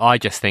know. I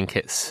just think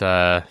it's.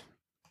 I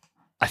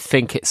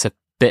think it's a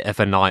bit of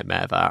a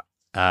nightmare.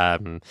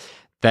 That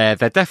they're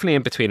definitely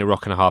in between a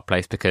rock and a hard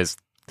place, because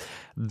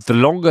the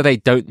longer they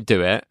don't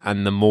do it,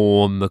 and the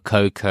more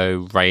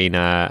Mokoku,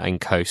 Rayner,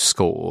 and Co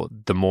score,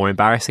 the more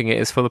embarrassing it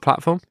is for the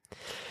platform.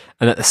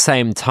 And at the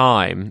same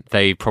time,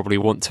 they probably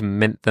want to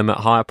mint them at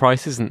higher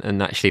prices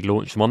and actually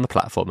launch them on the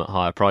platform at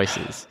higher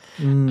prices.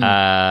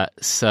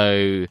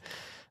 So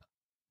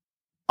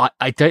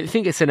I don't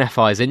think it's in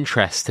FI's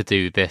interest to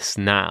do this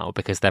now,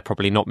 because they're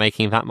probably not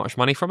making that much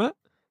money from it.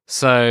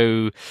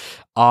 So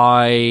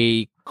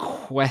I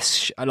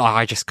question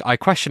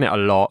it a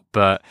lot,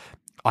 but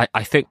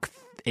I think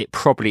it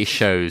probably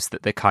shows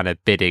that the kind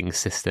of bidding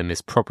system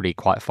is probably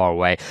quite far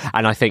away.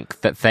 And I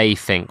think that they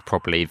think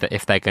probably that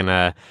if they're going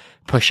to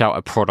push out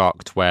a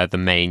product where the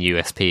main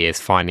USP is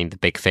finding the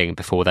big thing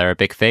before they're a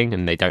big thing,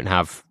 and they don't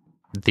have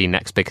the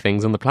next big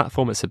things on the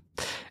platform. It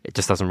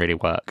just doesn't really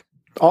work.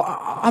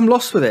 I'm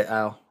lost with it,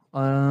 Al.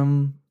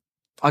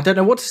 I don't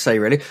know what to say,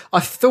 really. I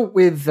thought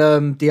with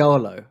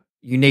Diallo,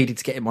 you needed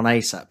to get him on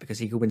ASAP because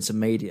he could win some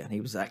media, and he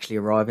was actually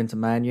arriving to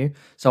Man U.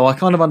 So I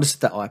kind of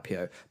understood that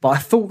IPO. But I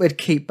thought they'd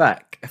keep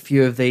back a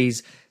few of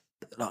these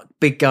like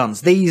big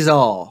guns. These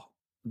are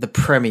the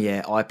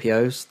premier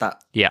IPOs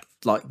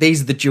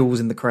these are the jewels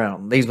in the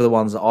crown. These were the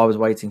ones that I was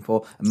waiting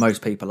for, and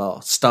most people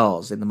are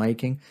stars in the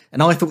making.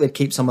 And I thought they'd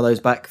keep some of those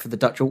back for the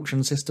Dutch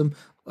auction system.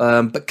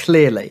 But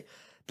clearly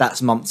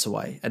that's months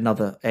away.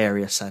 Another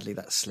area, sadly,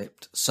 that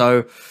slipped.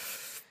 So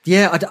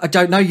yeah, I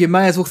don't know. You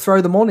may as well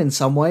throw them on in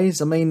some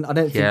ways. I mean, I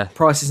don't think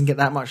prices can get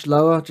that much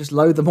lower. Just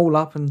load them all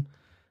up and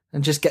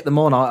just get them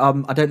on.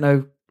 I don't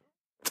know.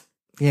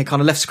 Yeah,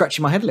 kind of left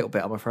scratching my head a little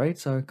bit, I'm afraid.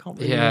 So I can't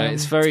really. Yeah,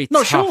 it's very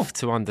tough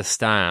to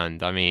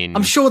understand. I mean,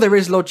 I'm sure there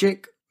is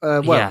logic.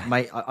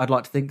 Mate, I'd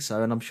like to think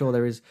so, and I'm sure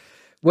there is.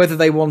 Whether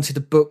they wanted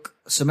to book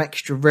some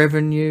extra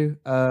revenue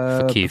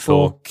for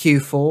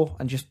Q4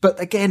 and just, but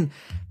again,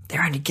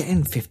 they're only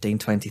getting 15,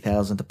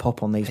 20,000 to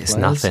pop on these players.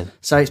 Nothing.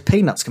 So it's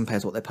peanuts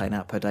compared to what they're paying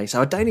out per day.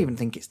 So I don't even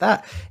think it's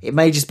that. It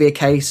may just be a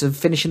case of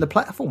finishing the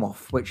platform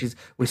off, which is,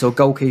 we saw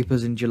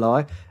goalkeepers in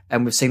July,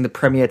 and we've seen the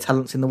premier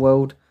talents in the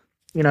world,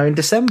 in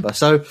December.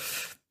 So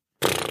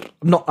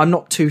I'm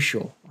not too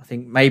sure. I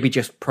think maybe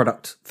just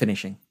product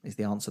finishing is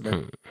the answer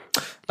there.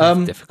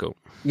 Difficult.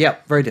 Yeah,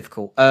 very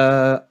difficult.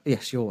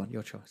 Yes, your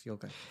choice, your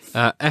go.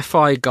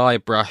 FI Guy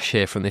Brush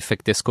here from the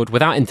FIG Discord.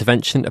 Without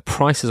intervention, are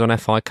prices on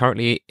FI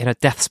currently in a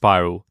death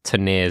spiral to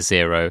near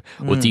zero?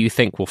 Or do you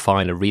think we'll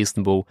find a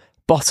reasonable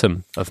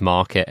bottom of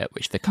market at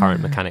which the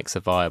current mechanics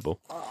are viable?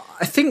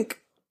 I think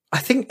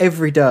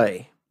every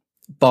day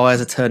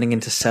buyers are turning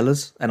into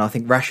sellers, and I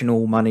think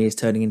rational money is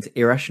turning into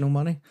irrational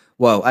money.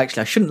 Well,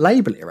 actually, I shouldn't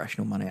label it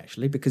irrational money,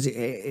 actually, because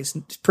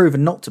it's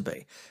proven not to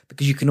be,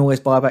 because you can always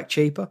buy back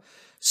cheaper.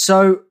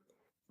 So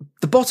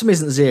the bottom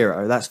isn't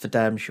zero, that's for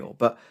damn sure.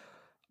 But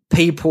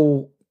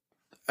people,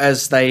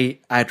 as they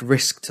add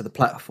risk to the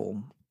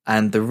platform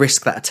and the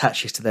risk that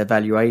attaches to their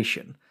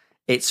valuation,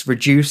 it's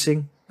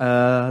reducing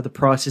the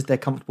prices they're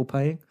comfortable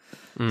paying.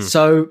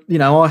 So,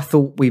 I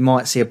thought we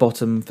might see a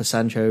bottom for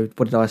Sancho.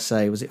 What did I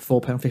say? Was it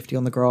 £4.50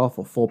 on the graph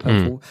or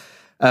 £4.40?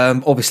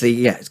 Obviously,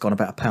 yeah, it's gone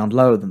about £1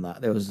 lower than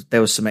that.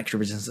 There was some extra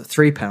resistance at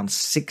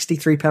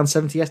 £3.60,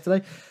 £3.70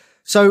 yesterday.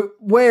 So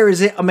where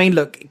is it? I mean,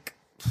 look,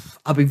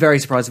 I'd be very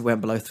surprised if it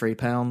went below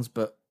 £3,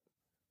 but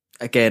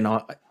again,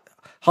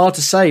 hard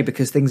to say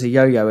because things are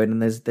yo-yoing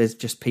and there's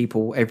just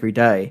people every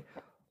day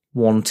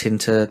wanting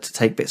to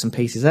take bits and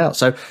pieces out.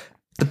 So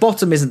the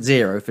bottom isn't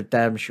zero for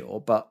damn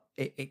sure, but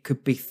it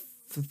could be.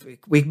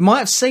 We might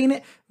have seen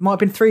it. Might have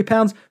been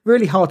 £3.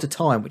 Really hard to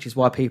time, which is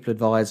why people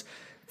advise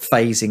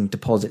phasing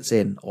deposits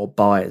in or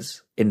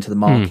buyers into the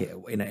market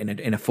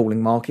in a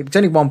falling market. Because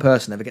only one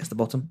person ever gets the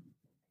bottom.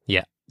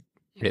 Yeah,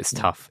 it's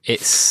tough.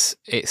 It's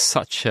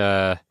such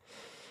a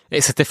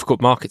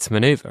difficult market to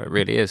maneuver. It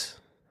really is.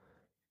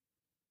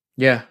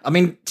 Yeah, I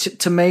mean,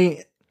 to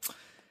me,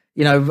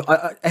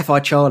 FI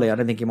Charlie, I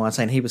don't think you mind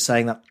saying, he was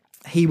saying that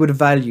he would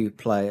value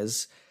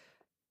players.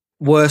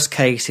 Worst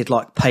case, he'd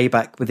like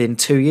payback within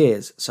 2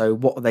 years. So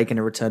what are they going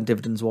to return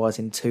dividends wise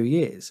in 2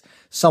 years?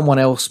 Someone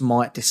else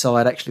might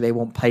decide actually they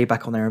want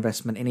payback on their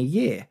investment in a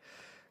year.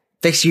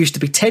 This used to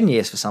be 10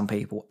 years for some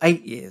people,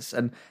 8 years.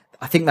 And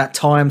I think that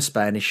time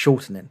span is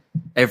shortening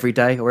every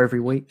day or every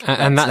week.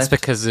 And that's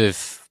because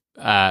of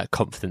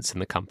confidence in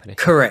the company.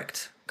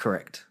 Correct.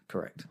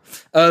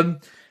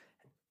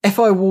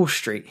 FI Wall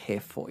Street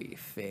here for you,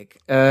 Fig.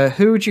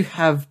 Who would you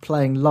have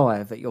playing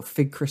live at your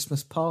Fig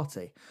Christmas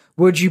party?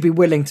 Would you be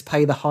willing to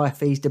pay the high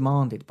fees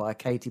demanded by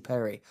Katy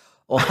Perry,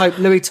 or hope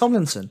Louis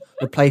Tomlinson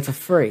would play for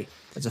free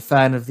as a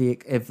fan of the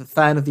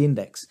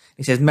index?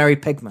 He says Merry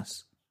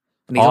Pegmas,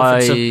 and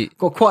he's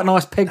got quite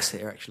nice pegs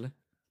here actually,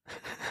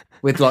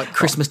 with like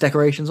Christmas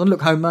decorations on.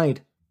 Look,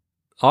 homemade.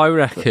 I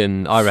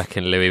reckon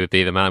Louis would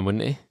be the man,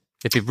 wouldn't he?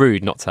 It'd be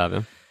rude not to have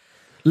him.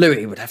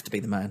 Louis would have to be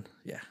the man.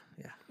 Yeah.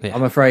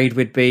 I'm afraid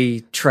it'd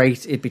be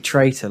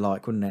traitor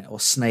like, wouldn't it? Or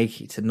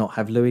snaky to not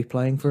have Louis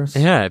playing for us.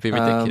 Yeah, it'd be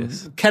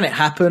ridiculous. Can it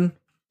happen?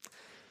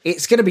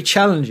 It's going to be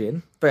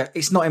challenging, but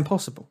it's not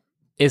impossible.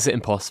 Is it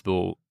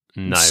impossible?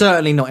 No.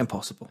 Certainly not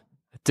impossible.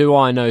 Do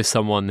I know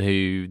someone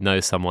who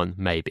knows someone?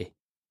 Maybe.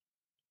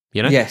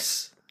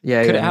 Yes.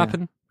 Yeah. Could it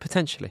happen?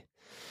 Potentially.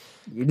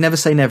 You'd never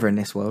say never in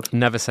this world.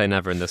 Never say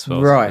never in this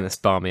world. Right. In this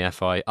balmy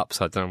FI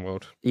upside down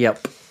world.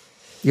 Yep.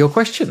 Your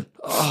question?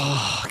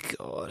 Oh,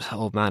 God.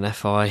 Old man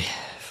FI.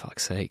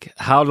 Fuck's sake.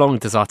 How long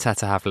does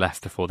Arteta have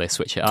left before they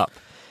switch it up?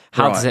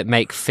 How does it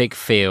make Fig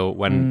feel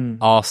when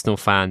Arsenal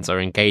fans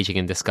are engaging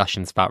in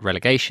discussions about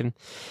relegation?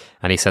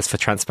 And he says, for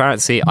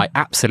transparency, I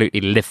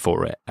absolutely live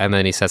for it. And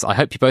then he says, I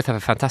hope you both have a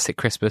fantastic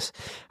Christmas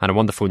and a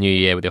wonderful new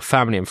year with your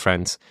family and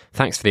friends.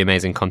 Thanks for the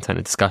amazing content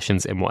and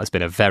discussions in what has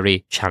been a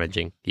very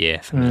challenging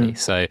year for me.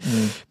 So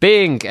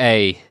being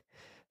a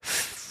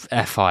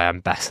FI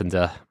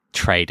ambassador,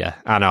 trader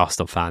and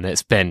Arsenal fan,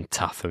 it's been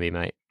tough for me,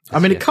 mate. I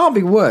mean, it can't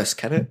be worse,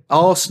 can it?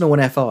 Arsenal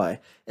and FI,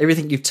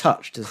 everything you've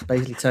touched has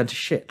basically turned to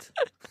shit.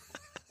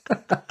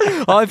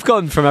 I've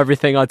gone from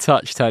everything I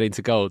touch turning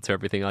to gold to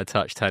everything I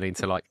touch turning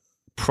to like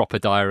proper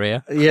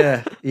diarrhea.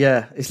 Yeah.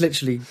 It's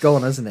literally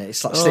gone, isn't it?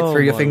 It's like slipped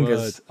through your my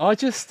fingers. word. I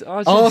just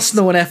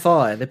Arsenal and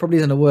FI, there probably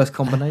isn't a worse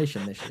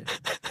combination this year.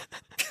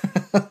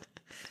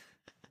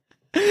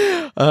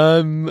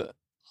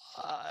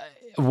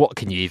 What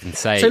can you even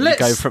say? So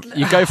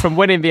you go from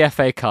winning the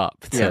FA Cup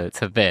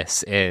to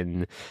this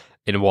in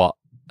what?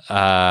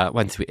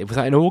 Was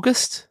that in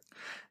August?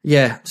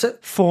 Yeah. So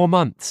 4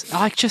 months.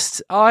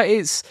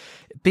 It's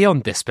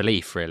beyond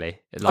disbelief, really.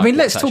 I mean,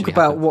 let's talk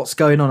about what's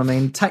going on. I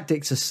mean,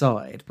 tactics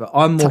aside, but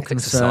I'm more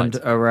concerned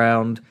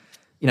around,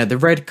 the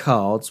red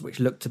cards, which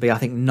look to be, I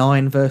think,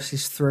 9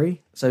 versus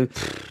 3. So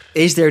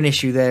is there an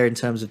issue there in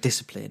terms of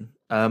discipline?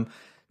 The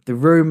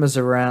rumours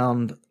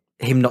around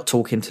him not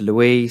talking to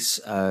Luis,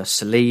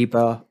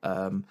 Saliba,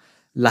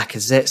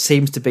 Lacazette,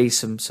 seems to be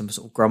some sort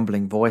of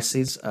grumbling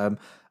voices.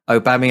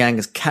 Aubameyang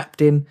as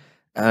captain,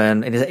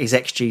 and his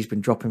XG's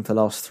been dropping for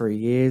the last 3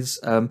 years.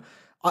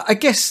 I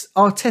guess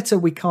Arteta,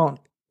 we can't.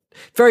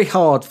 Very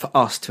hard for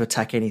us to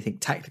attack anything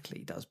tactically,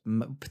 he does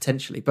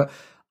potentially, but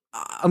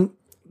I'm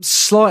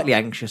slightly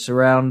anxious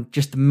around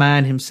just the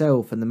man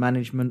himself and the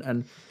management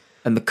and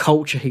the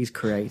culture he's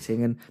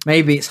creating. And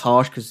maybe it's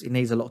harsh because he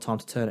needs a lot of time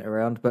to turn it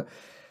around, but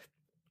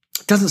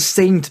it doesn't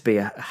seem to be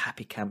a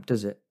happy camp,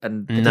 does it?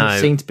 And it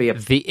doesn't seem to be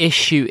The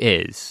issue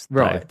is,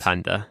 right, though,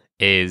 Panda,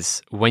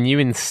 is when you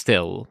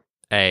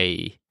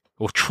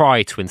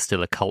try to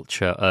instill a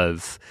culture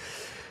of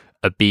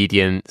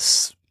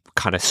obedience,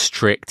 kind of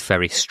strict,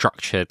 very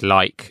structured,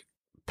 like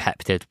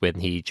Pep did when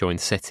he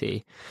joined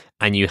City,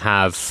 and you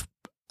have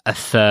a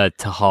third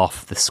to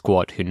half of the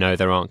squad who know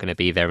they aren't going to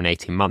be there in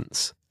 18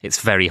 months. It's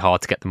very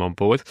hard to get them on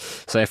board.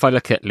 So if I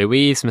look at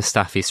Luiz,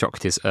 Mustafi,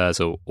 Socrates,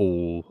 Ozil,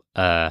 all...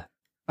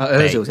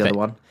 Ozil's the other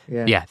one.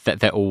 Yeah,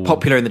 they're all...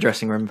 Popular in the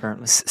dressing room,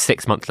 apparently.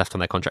 6 months left on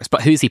their contracts.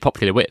 But who's he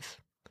popular with?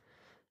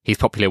 He's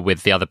popular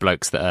with the other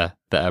blokes that are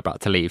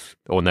about to leave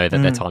or know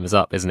that their time is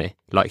up, isn't he?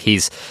 Like,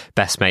 he's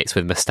best mates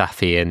with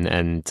Mustafi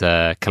and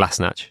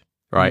Kolasinac,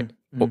 right?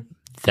 Well,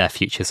 their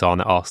futures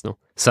aren't at Arsenal.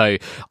 So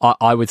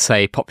I would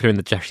say popular in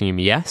the dressing room,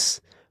 yes,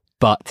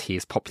 but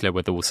he's popular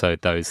with also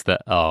those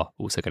that are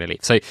also going to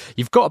leave. So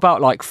you've got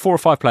about like 4 or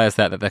 5 players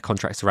there that their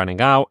contracts are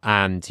running out,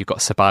 and you've got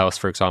Ceballos,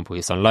 for example,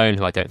 who's on loan,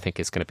 who I don't think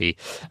is going to be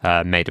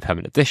made a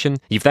permanent addition.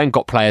 You've then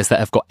got players that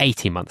have got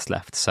 18 months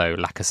left. So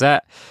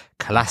Lacazette,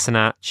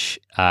 Kolasinac,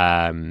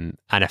 and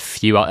a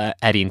few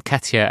Eddie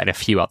Nketiah and a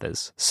few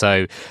others.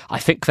 So I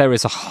think there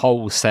is a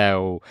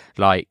wholesale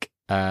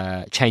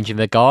change in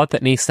the guard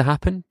that needs to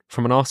happen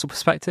from an Arsenal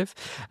perspective,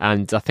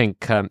 and I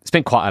think it's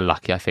been quite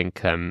unlucky. I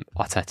think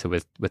Arteta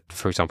with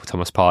for example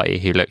Thomas Partey,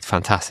 who looked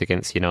fantastic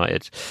against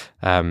United.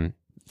 The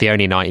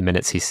only 90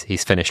 minutes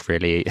he's finished,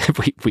 really,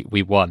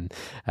 we won,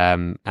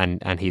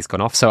 and he's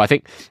gone off. So I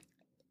think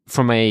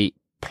from a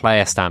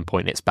player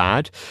standpoint, it's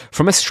bad.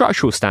 From a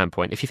structural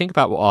standpoint, if you think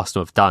about what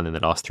Arsenal have done in the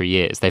last 3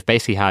 years, they've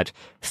basically had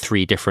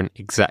 3 different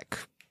exec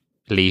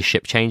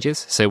leadership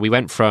changes. So we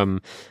went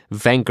from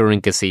Wenger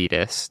and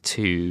Gazidis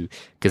to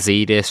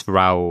Gazidis,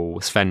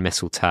 Raul, Sven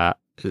Misseltat,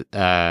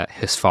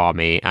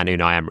 Husfami and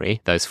Unai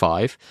Emery, those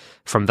 5.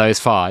 From those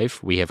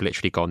 5, we have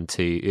literally gone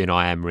to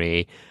Unai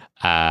Emery,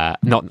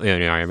 not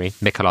Unai Emery,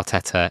 Mikel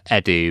Arteta,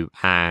 Edu,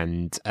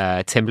 and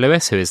Tim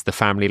Lewis, who is the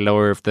family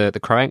lawyer of the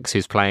Croats,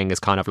 who's playing as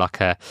kind of like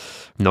a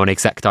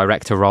non-exec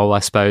director role, I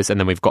suppose. And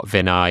then we've got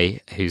Vinay,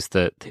 who's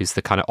the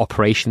kind of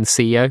operations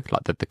CEO,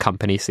 like the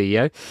company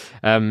CEO.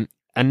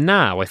 And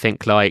now I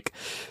think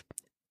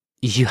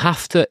you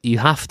have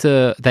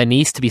to, there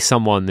needs to be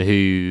someone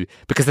who,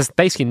 because there's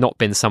basically not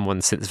been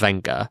someone since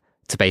Wenger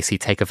to basically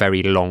take a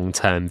very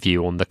long-term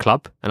view on the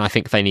club. And I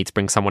think they need to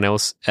bring someone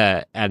else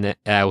in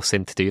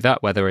to do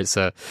that, whether it's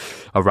a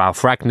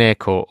Ralph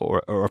Ragnick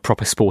or a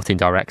proper sporting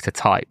director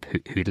type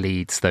who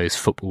leads those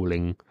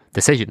footballing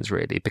decisions,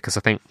 really. Because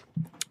I think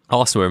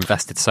Arsenal are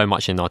invested so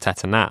much in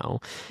Arteta now.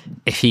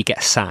 If he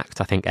gets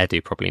sacked, I think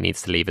Edu probably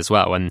needs to leave as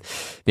well. And,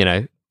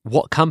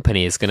 what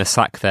company is going to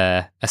sack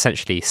their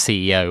essentially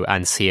CEO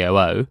and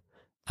COO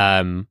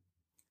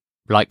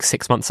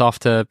 6 months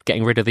after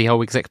getting rid of the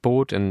whole exec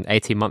board, and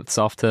 18 months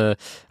after,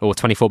 or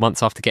 24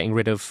 months after getting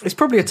rid of... It's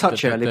probably a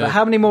touch early, but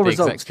how many more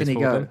results can he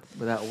go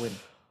without a win?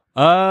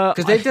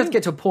 Because they just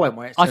get to a point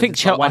where I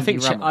think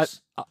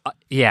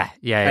yeah.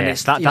 And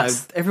it's,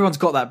 everyone's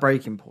got that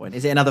breaking point.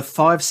 Is it another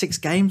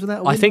 5-6 games without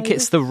a win? I think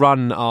it's the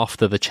run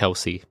after the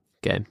Chelsea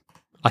game.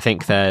 I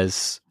think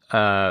there's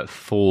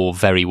 4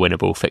 very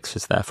winnable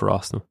fixtures there for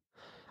Arsenal.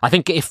 I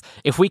think if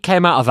we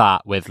came out of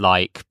that with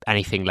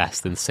anything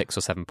less than 6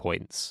 or 7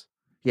 points,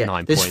 9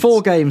 points. There's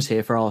 4 games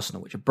here for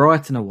Arsenal, which are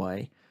Brighton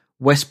away,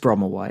 West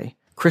Brom away,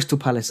 Crystal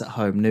Palace at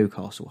home,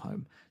 Newcastle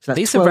home. So that's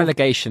these are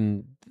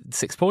relegation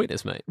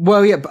 6-pointers, mate.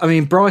 Well, yeah, but I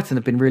mean, Brighton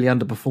have been really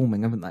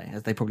underperforming, haven't they?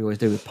 As they probably always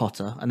do with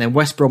Potter. And then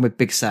West Brom with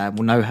Big Sam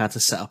will know how to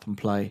set up and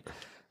play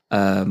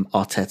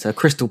Arteta.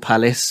 Crystal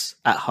Palace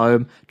at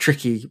home,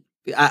 tricky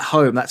at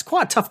home. That's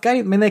quite a tough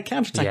game. I mean, they're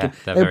counter-attacking.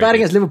 Yeah, they were bad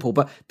against Liverpool,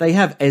 but they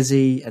have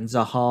Eze and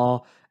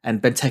Zaha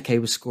and Benteke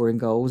was scoring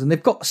goals, and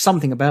they've got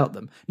something about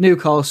them.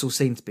 Newcastle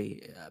seem to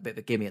be a bit of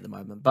a gimme at the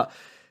moment, but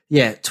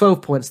yeah,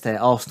 12 points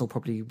there. Arsenal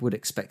probably would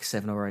expect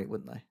 7 or 8,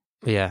 wouldn't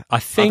they? Yeah, I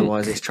think.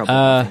 Otherwise, it's trouble.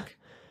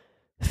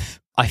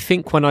 I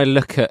think when I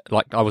look at,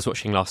 like, I was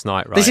watching last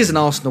night, right? This is an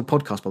Arsenal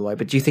podcast, by the way,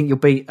 but do you think you'll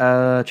beat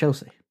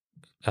Chelsea?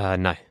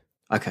 No.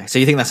 Okay, so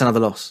you think that's another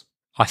loss?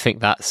 I think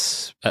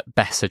that's at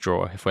best a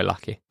draw if we're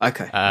lucky.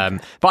 Okay.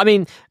 But I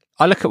mean,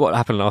 I look at what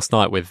happened last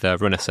night with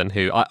Runarsson,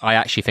 who I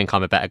actually think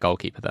I'm a better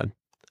goalkeeper than.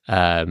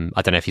 I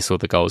don't know if you saw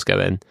the goals go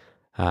in.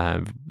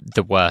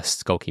 The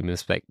worst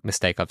goalkeeping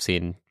mistake I've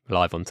seen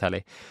live on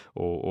telly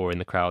or in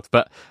the crowd.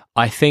 But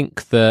I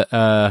think that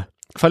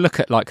if I look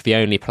at like the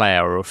only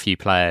player or a few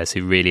players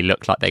who really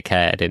looked like they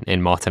cared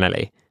in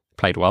Martinelli,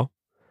 played well.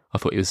 I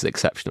thought he was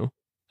exceptional.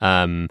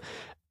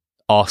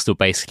 Arsenal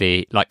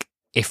basically, like,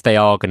 if they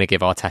are going to give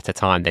Arteta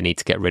time, they need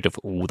to get rid of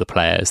all the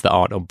players that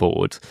aren't on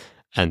board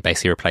and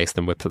basically replace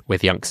them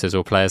with youngsters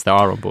or players that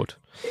are on board.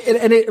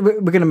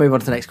 We're going to move on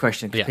to the next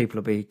question because people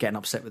will be getting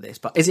upset with this.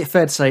 But is it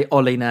fair to say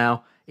Ollie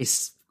now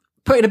is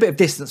putting a bit of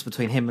distance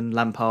between him and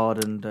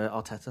Lampard and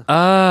Arteta?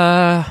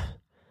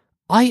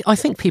 I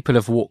think people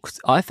have walked.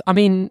 I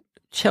mean,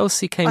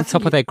 Chelsea came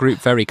top of their group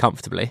very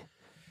comfortably.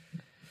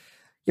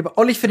 Yeah, but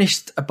Ollie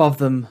finished above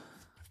them.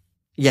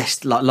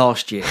 Yes, like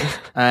last year,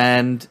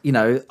 and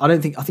I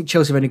think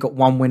Chelsea have only got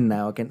one win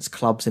now against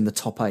clubs in the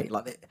top 8,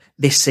 like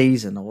this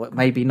season, or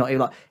maybe not.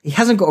 Like, he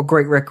hasn't got a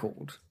great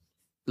record,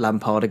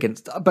 Lampard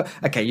against. But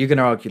okay, you're going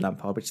to argue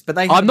Lampard, but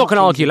they. I'm not going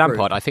to argue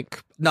Lampard.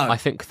 Group. I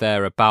think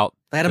they're about.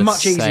 They had a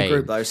much easier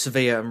group though,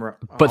 Sevilla and.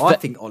 But I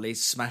think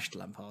Ollie's smashed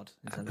Lampard.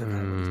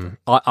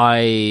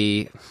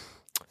 But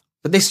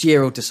this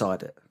year will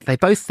decide it. They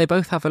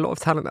both have a lot of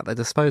talent at their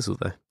disposal,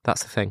 though.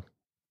 That's the thing.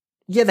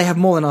 Yeah, they have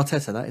more than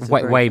Arteta. That is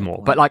way more.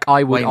 Point. But like,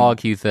 I would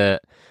argue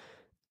that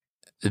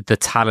the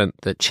talent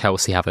that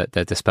Chelsea have at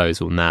their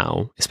disposal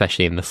now,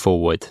 especially in the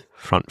forward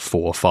front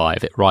 4 or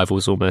 5, it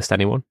rivals almost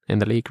anyone in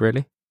the league.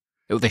 Really,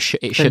 it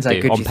should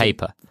do on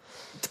paper.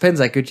 Depends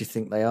how good you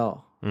think they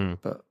are.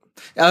 But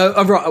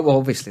right, well,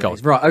 obviously,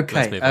 right.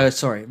 Okay,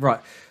 sorry.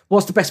 Right,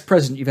 what's the best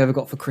present you've ever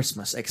got for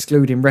Christmas,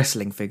 excluding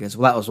wrestling figures?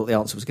 Well, that was what the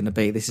answer was going to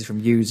be. This is from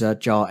user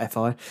Jar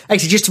Fi.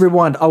 Actually, just to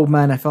rewind, old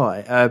man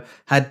Fi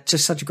had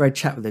just such a great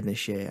chat with him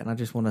this year, and I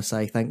just want to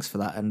say thanks for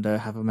that and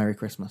have a Merry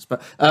Christmas.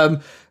 But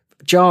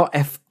Jar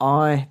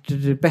Fi,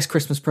 best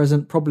Christmas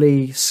present,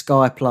 probably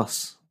Sky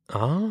Plus.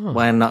 Oh.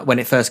 When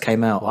it first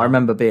came out, I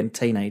remember being a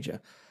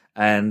teenager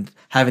and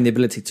having the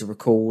ability to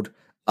record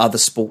other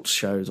sports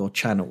shows or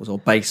channels or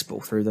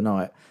baseball through the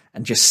night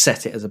and just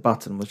set it as a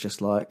button was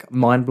just like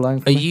mind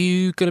blowing. Are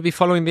you going to be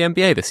following the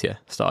NBA this year?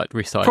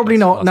 Restarted? Probably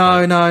not. No.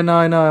 I mean,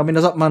 I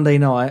was up Monday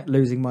night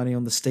losing money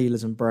on the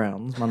Steelers and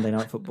Browns, Monday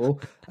Night Football.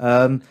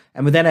 And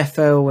with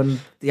NFL and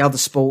the other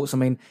sports, I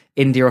mean,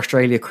 India,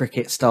 Australia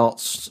cricket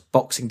starts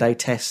Boxing Day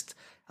test.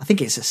 I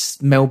think it's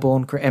a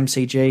Melbourne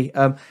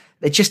MCG.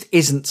 There just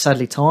isn't,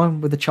 sadly,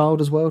 time with the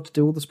child as well to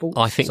do all the sports.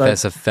 I think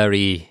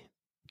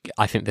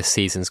I think this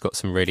season's got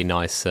some really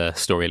nice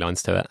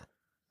storylines to it.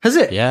 Has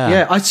it?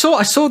 Yeah. I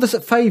saw this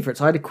at favourites.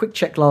 I had a quick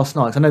check last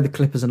night. I know the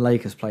Clippers and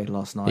Lakers played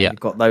last night. Yeah.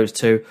 You've got those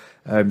two.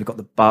 You've got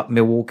the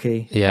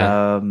Milwaukee.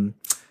 Yeah.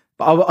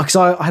 But because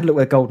I had a look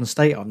where Golden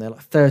State are. They're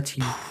like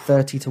 30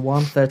 to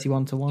 1,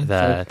 31 to 1.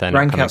 They're not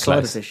rank coming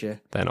outsiders close this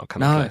year. They're not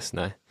coming close,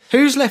 no.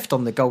 Who's left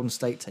on the Golden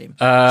State team?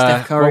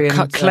 Steph Curry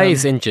and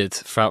Clay's injured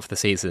throughout the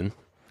season,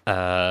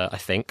 I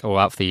think, or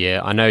out for the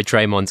year. I know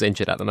Draymond's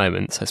injured at the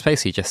moment, so it's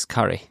basically just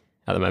Curry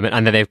at the moment.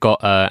 And then they've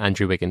got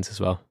Andrew Wiggins as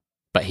well,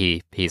 but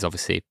he's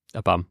obviously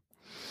a bum.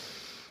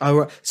 Oh,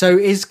 right. So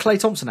is Klay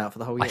Thompson out for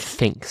the whole year? I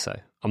think so.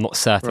 I'm not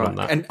certain on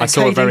that. And I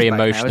saw a very KD's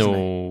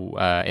emotional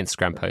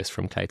Instagram post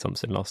from Klay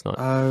Thompson last night.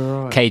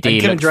 Oh, right.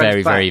 KD looked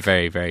very, very,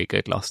 very, very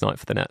good last night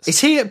for the Nets. Is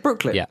he at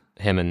Brooklyn? Yeah,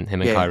 him and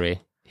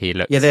Kyrie. He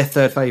looked. Yeah, they're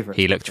third favourite.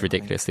 He looked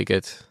ridiculously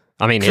good.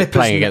 I mean, Clippers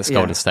playing against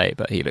Golden State,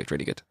 but he looked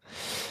really good.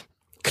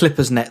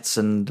 Clippers, Nets,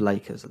 and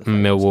Lakers. Are the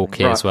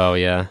Milwaukee as well,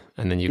 yeah.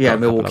 And then you've got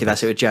Milwaukee.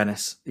 That's it with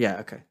Giannis.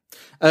 Yeah, okay.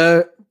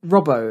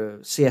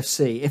 Robbo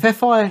CFC. If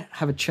FI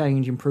have a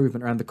change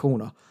improvement around the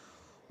corner,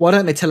 why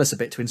don't they tell us a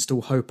bit to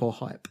install hope or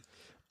hype?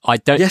 I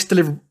don't. Yes,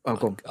 deliver. Oh,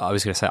 go on. I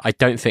was going to say I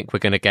don't think we're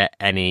going to get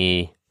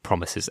any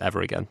promises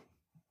ever again.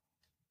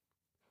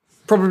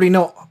 Probably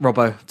not,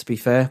 Robbo, to be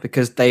fair,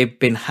 because they've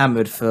been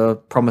hammered for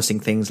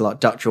promising things like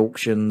Dutch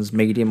auctions,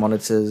 media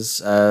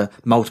monitors,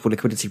 multiple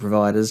liquidity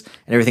providers,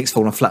 and everything's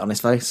fallen flat on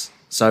its face.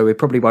 So we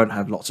probably won't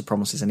have lots of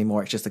promises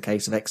anymore. It's just a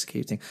case of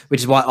executing,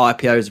 which is why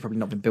IPOs have probably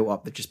not been built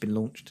up. They've just been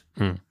launched.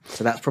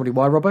 So that's probably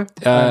why, Robbo.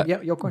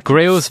 Yeah, your question.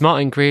 Grills,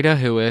 Martin Greeder,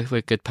 who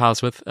we're good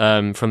pals with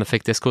from the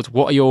Fig Discord.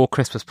 What are your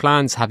Christmas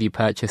plans? Have you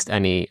purchased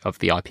any of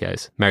the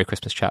IPOs? Merry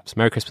Christmas, chaps.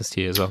 Merry Christmas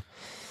to you as well.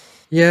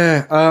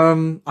 Yeah,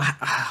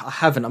 I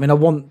haven't. I mean, I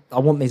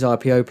want these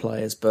IPO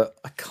players, but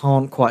I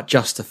can't quite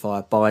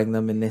justify buying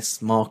them in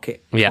this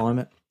market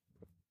climate.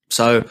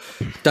 So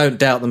don't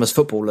doubt them as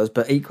footballers,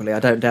 but equally, I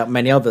don't doubt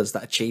many others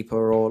that are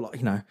cheaper or,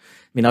 I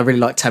mean, I really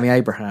like Tammy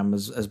Abraham,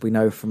 as we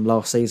know from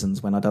last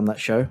seasons when I done that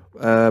show,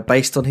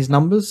 based on his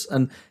numbers.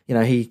 And,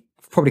 he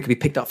probably could be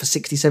picked up for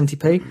 60,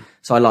 70p.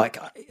 So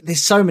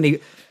there's so many.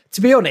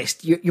 To be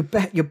honest, you're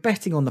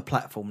betting on the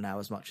platform now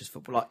as much as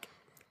football.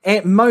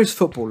 Most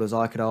footballers,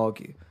 I could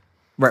argue,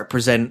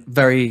 represent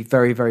very,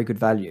 very, very good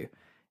value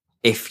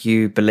if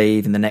you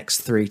believe in the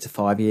next 3 to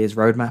 5 years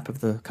roadmap of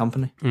the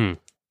company.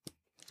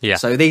 Yeah.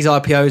 So these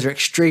IPOs are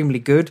extremely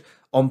good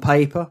on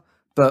paper,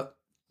 but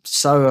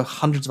so are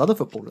hundreds of other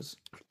footballers.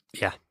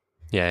 Yeah.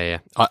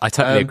 I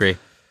totally agree.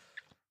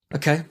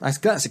 Okay,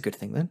 that's a good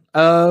thing then.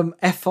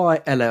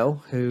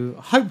 FILL, who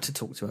I hope to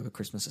talk to over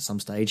Christmas at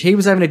some stage, he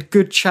was having a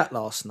good chat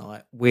last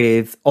night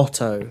with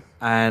Otto,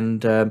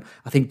 and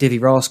I think Divi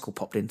Rascal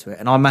popped into it.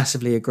 And I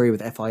massively agree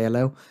with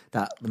FILL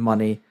that the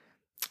money,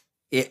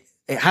 it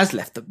has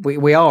left.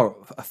 We are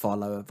a far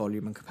lower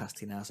volume and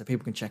capacity now, so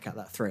people can check out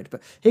that thread.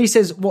 But he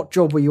says, what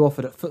job were you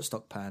offered at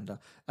Footstock Panda?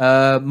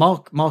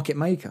 Market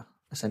maker,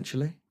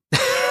 essentially.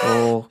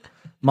 Or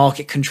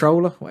market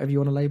controller, whatever you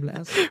want to label it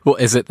as.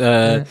 What is it?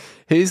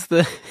 Who's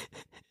the...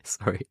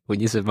 Sorry, when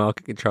you said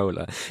market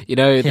controller, you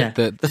know...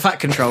 The fat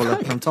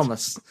controller from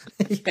Thomas.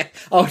 Yeah,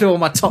 I'll do all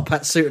my top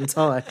hat, suit and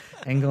tie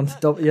and gone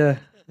to...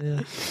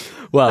 Yeah.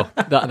 Well,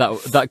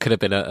 that could have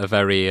been a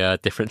very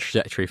different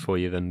trajectory for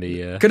you than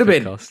the Could have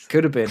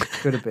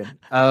podcast.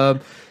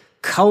 been.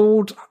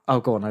 Cold...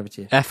 Oh, go on, over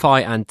to you.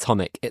 FI and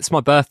Tonic. It's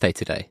my birthday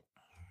today.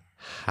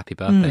 Happy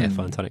birthday,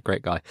 FI and Tonic.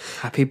 Great guy.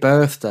 Happy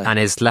birthday. And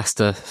his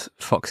Leicester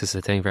Foxes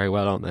are doing very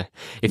well, aren't they?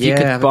 If you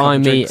could buy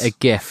me a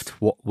gift,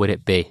 what would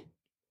it be?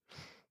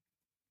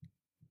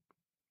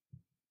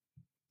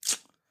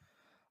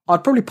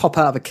 I'd probably pop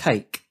out of a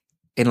cake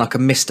in like a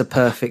Mr.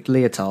 Perfect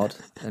leotard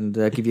and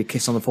give you a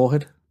kiss on the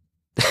forehead.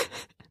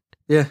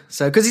 Yeah,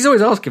 so because he's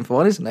always asking for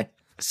one, isn't he?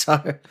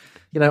 So,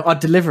 I'd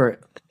deliver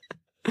it.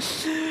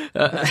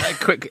 A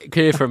quick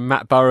clear from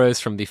Matt Burrows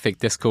from the Fig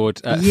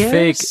Discord. Yes.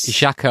 Fig,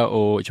 Xhaka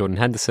or Jordan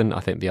Henderson? I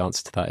think the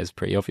answer to that is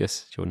pretty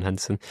obvious. Jordan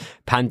Henderson.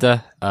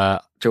 Panda.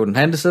 Jordan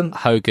Henderson.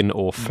 Hogan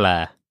or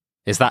Flair?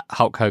 Is that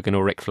Hulk Hogan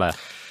or Ric Flair?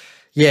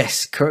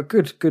 Yes,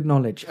 good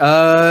knowledge.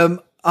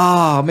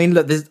 I mean,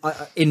 look, there's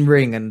in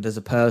ring and as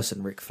a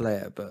person, Ric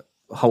Flair, but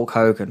Hulk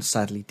Hogan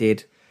sadly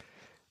did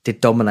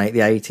dominate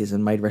the 80s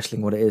and made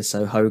wrestling what it is,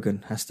 so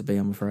Hogan has to be,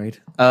 I'm afraid.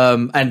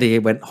 And he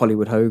went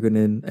Hollywood Hogan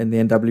in the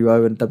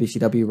NWO and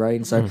WCW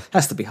reign, so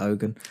has to be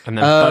Hogan. And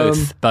then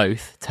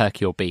both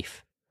turkey or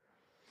beef?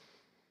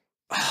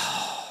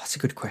 That's a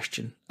good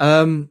question.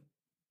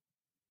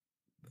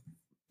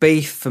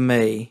 Beef for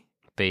me.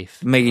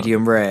 Beef.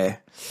 Medium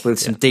rare with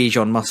some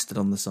Dijon mustard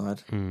on the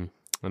side. And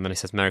then he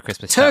says Merry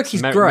Christmas.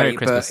 Turkey's great, Merry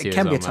Christmas but it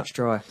can be a touch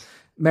dry.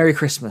 Merry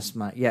Christmas,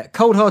 Matt. Yeah,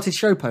 cold-hearted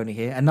show pony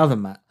here. Another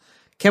Matt.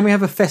 Can we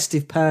have a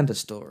festive Panda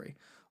story?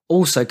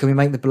 Also, can we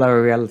make the below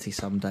a reality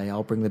someday?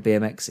 I'll bring the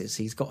BMXs.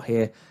 He's got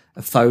here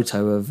a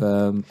photo of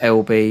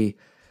LB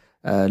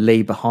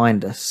Lee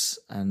behind us,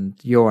 and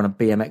you're on a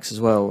BMX as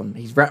well. And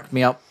he's wrapped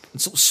me up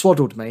and sort of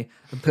swaddled me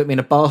and put me in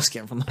a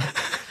basket on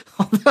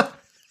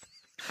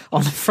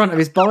the front of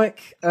his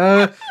bike.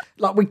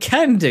 We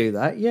can do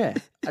that, yeah.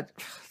 I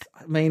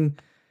mean...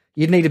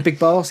 You'd need a big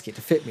basket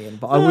to fit me in,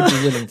 but I would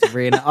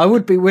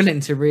be willing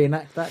to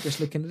reenact that just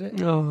looking at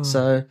it. Oh.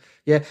 So,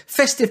 yeah.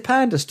 Festive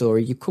Panda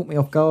story. You caught me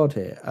off guard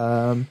here.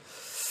 I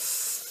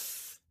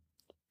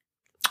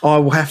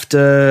will have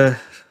to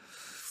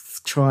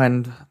try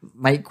and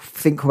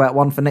think about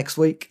one for next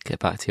week. Get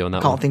back to you on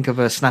that. Can't think of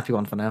a snappy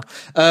one for now.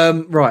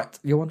 Right,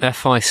 your one.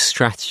 FI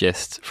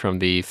strategist from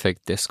the Fig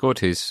Discord,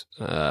 who's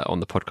on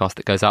the podcast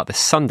that goes out this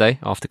Sunday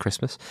after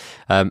Christmas.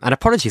 And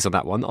apologies on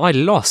that one. I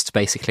lost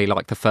basically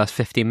like the first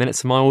 15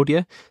 minutes of my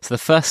audio. So the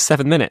first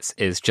 7 minutes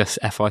is just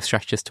FI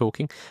strategist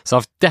talking. So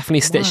I've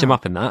definitely stitched him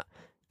up in that.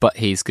 But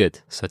he's good,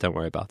 so don't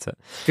worry about it.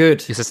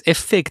 Good. He says, if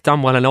Fig,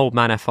 Dunwell and Old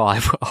Man FI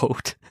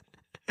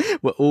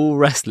were all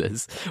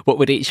wrestlers, what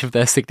would each of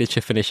their signature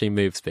finishing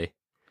moves be?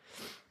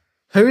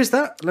 Who is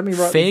that? Let me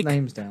write Fig, these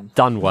names down.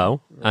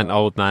 Dunwell, and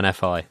Old Man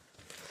FI.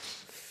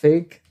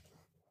 Fig,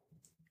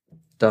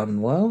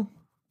 Dunwell,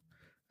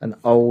 and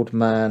Old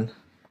Man.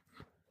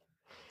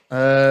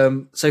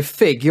 So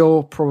Fig,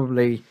 you're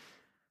probably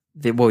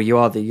you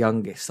are the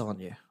youngest, aren't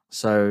you?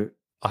 So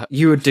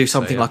you would do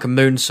something like a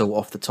moonsault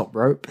off the top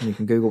rope, and you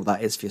can Google what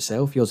that is for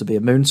yourself. Yours would be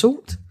a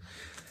moonsault,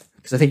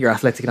 because I think you're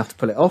athletic enough to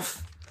pull it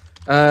off.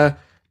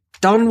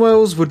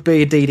 Dunwell's would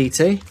be a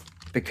DDT,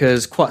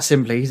 because quite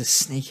simply, he's a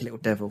sneaky little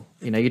devil.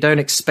 You don't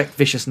expect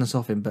viciousness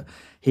of him, but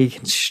he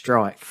can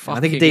strike. I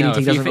think a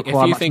DDT doesn't require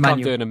much If you think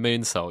manual. I'm doing a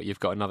moonsault, you've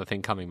got another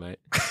thing coming, mate.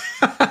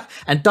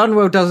 And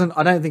Dunwell doesn't.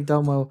 I don't think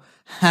Dunwell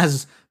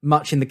has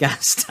much in the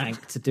gas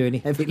tank to do any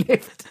heavy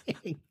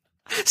lifting.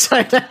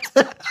 So that's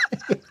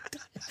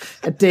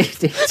a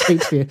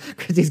DDT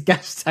because his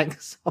gas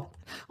tank's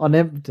on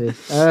empty.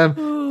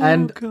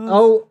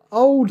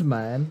 Old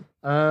Man.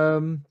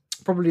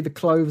 Probably the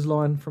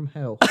clothesline from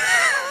hell.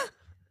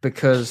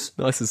 Because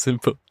nice and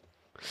simple.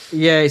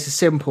 Yeah, it's a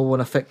simple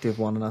and effective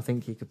one, and I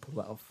think he could pull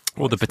that off.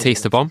 Or the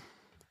Batista bomb.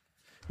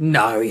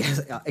 No,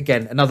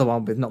 again, another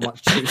one with not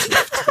much juice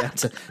left to be able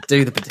to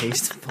do the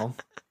Batista bomb.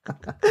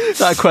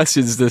 That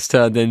question's just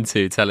turned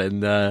into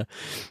telling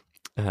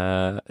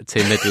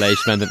Two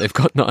middle-aged men that they've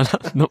got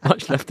not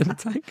much left in the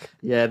tank.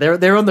 Yeah,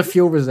 they're on the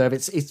fuel reserve.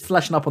 It's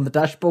flashing up on the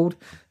dashboard.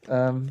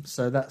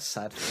 So that's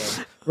sad for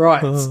them.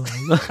 Right.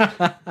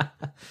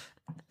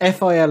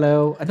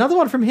 FILL. Another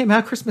one from him.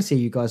 How Christmassy are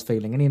you guys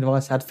feeling? Any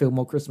advice how to feel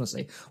more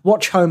Christmassy?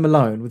 Watch Home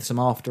Alone with some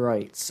after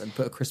eights and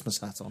put a Christmas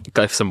hat on.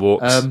 Go for some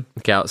walks.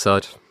 Get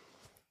outside.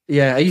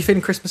 Yeah, are you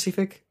feeling Christmassy,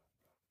 Fig?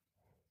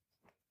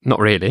 Not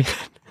really.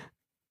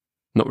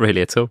 Not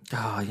really at all.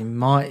 Oh, you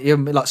might. You're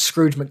like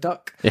Scrooge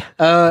McDuck.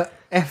 Yeah.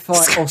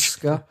 FI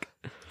Oscar.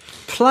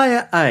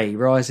 Player A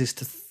rises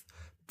to...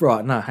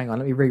 Right, no, hang on.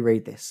 Let me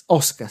reread this.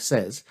 Oscar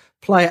says,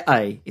 Player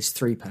A is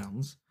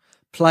 £3.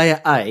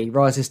 Player A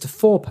rises to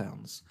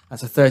 £4.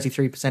 That's a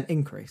 33%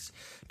 increase.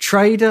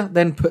 Trader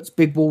then puts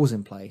big walls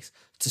in place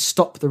to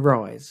stop the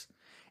rise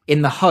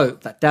in the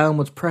hope that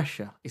downwards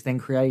pressure is then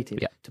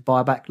created to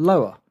buy back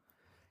lower.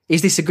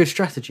 Is this a good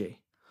strategy?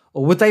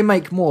 Or would they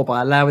make more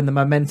by allowing the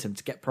momentum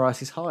to get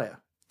prices higher?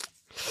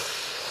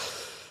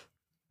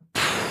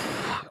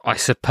 I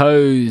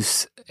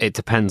suppose it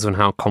depends on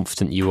how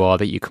confident you are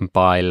that you can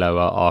buy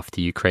lower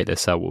after you create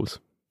those sell walls.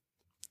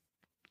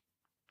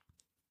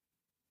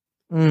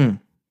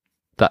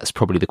 That's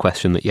probably the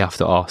question that you have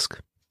to ask.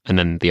 And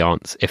then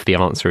if the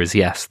answer is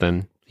yes,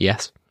 then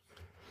yes.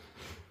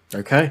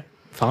 Okay,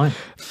 fine.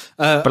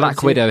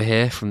 Black Widow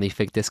here from the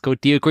Fig Discord.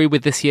 Do you agree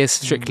with this year's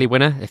Strictly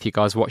winner? If you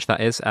guys watch,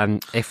 that is.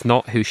 And if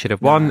not, who should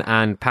have won?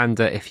 And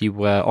Panda, if you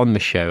were on the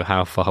show,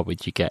 how far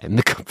would you get in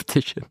the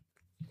competition?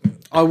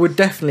 I would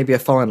definitely be a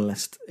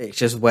finalist. It's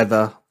just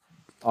whether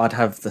I'd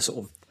have the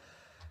sort of...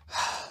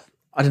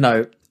 I don't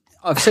know.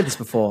 I've said this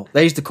before.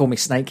 They used to call me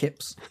snake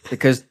hips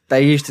because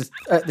they used to,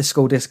 at the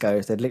school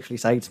discos, they'd literally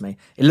say to me,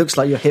 it looks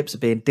like your hips are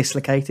being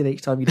dislocated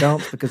each time you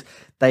dance because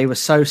they were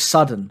so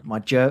sudden, my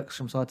jerks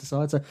from side to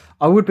side. So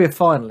I would be a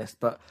finalist,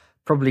 but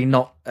probably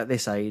not at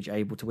this age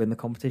able to win the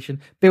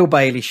competition. Bill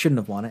Bailey shouldn't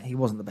have won it. He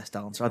wasn't the best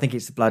dancer. I think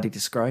it's a bloody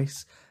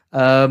disgrace.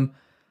 The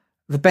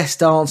best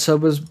dancer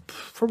was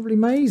probably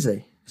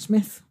Maisie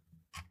Smith.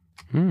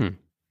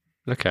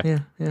 Okay. Yeah.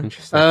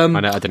 Interesting.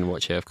 I didn't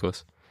watch it, of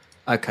course.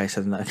 Okay,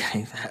 so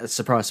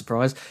surprise,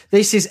 surprise.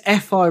 This is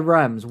FI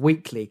Rams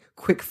weekly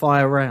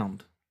quickfire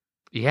round.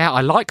 Yeah, I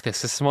like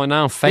this. This is my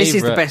now favourite. This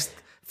is the best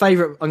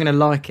favourite. I'm going to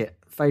like it.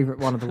 Favourite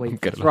one of the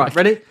week. Right,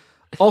 ready?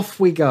 Off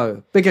we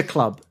go. Bigger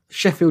club: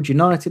 Sheffield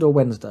United or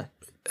Wednesday?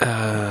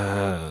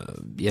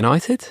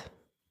 United.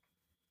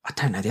 I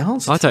don't know the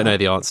answer. I don't know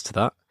the answer to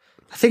that.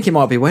 I think it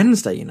might be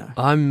Wednesday. You know.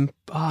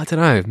 I don't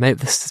know. Maybe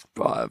this is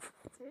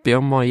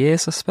beyond my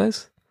years, I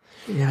suppose.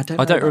 Yeah,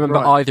 I don't remember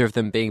either of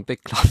them being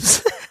big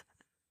clubs.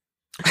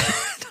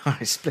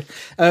 Nice.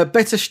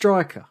 Better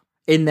striker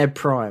in their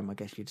prime, I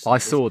guess you'd say. I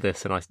saw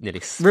this and I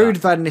nearly Ruud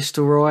van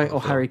Nistelrooy or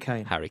Harry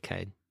Kane? Harry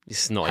Kane.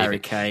 It's not Harry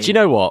even. Kane. Do you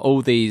know what?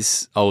 All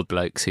these old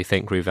blokes who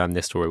think Ruud van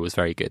Nistelrooy was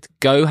very good,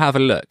 go have a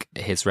look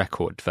at his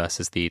record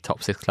versus the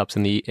top 6 clubs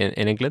in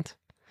England.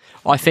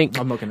 I think Sergio.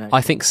 I'm not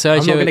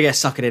going to get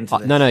suckered into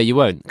this. No, you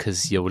won't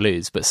because you'll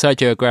lose. But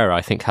Sergio Aguero,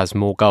 I think, has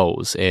more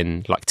goals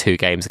in like 2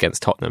 games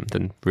against Tottenham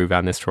than Ruud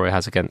van Nistelrooy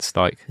has against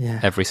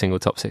every single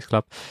top 6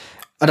 club.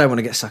 I don't want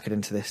to get suckered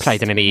into this.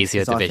 Played in an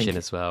easier division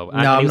as well.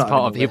 And he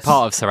was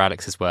part of Sir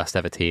Alex's worst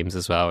ever teams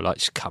as well. Like,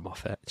 just come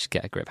off it. Just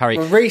get a grip. Harry.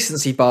 Well,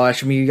 recency bias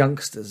from you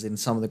youngsters in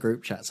some of the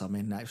group chats I'm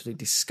in actually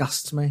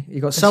disgusts me.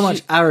 You've got so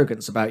much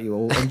arrogance about you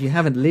all and you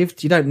haven't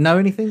lived. You don't know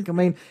anything. I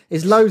mean,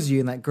 there's loads of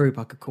you in that group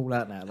I could call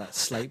out now. That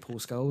Slate Paul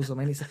Scholes.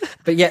 I mean,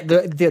 but yet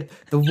the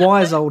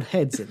wise old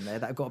heads in there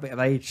that have got a bit of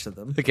age to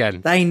them. Again.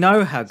 They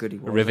know how good he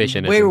was.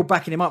 Revisionism. We're all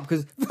backing him up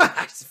because...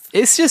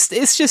 It's just. Do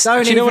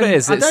you know what it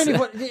is?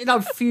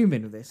 I'm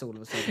fuming with this all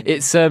of a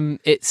sudden.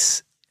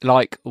 It's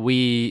like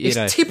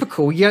It's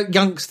typical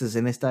youngsters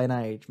in this day and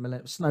age.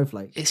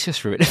 Snowflake. It's just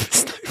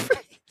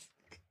snowflake.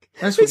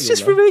 It's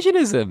just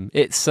revisionism.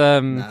 It's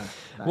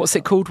what's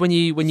it called when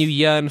you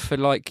yearn for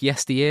like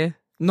yesteryear?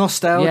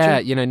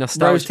 Nostalgia. Yeah,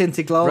 nostalgia.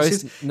 Rose-tinted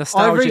glasses.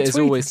 Nostalgia is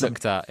always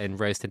looked at in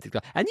rose-tinted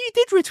glasses. And you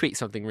did retweet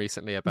something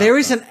recently about There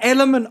is an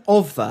element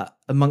of that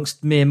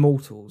amongst mere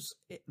mortals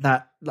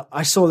that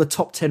I saw the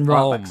top 10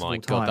 right backs Oh my of all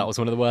God, time. that was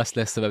one of the worst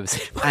lists I've ever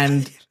seen.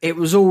 And it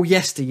was all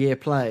yesteryear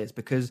players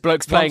because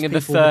blokes playing in the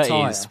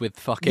 30s with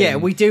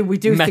fucking we do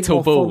metal think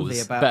more balls fondly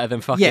about better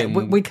than fucking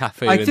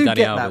Cafu I and do Dani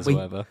get Alves that. or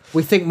whatever.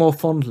 We think more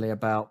fondly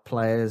about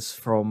players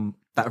from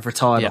that have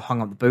retired or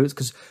hung up the boots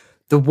because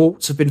the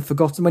warts have been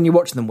forgotten. When you're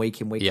watching them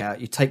week in, week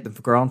out, you take them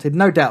for granted.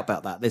 No doubt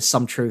about that. There's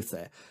some truth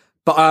there.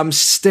 But I'm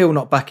still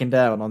not backing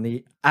down on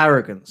the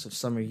arrogance of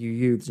some of you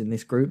youths in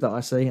this group that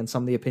I see and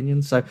some of the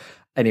opinions. So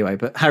anyway,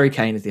 but Harry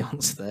Kane is the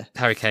answer there.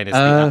 Harry Kane is the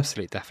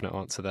absolute definite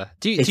answer there.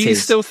 Do you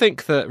still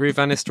think that Ruud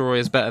van Nistelrooy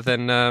is better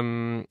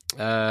than...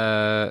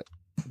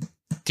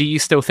 do you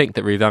still think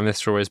that Ruud van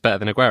Nistelrooy is better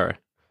than Aguero?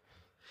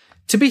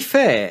 To be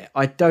fair,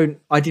 I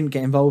didn't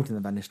get involved in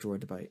the Van Nistelrooy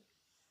debate.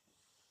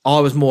 I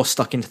was more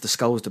stuck into the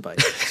Scholes debate.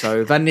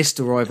 So Van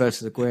Nistelrooy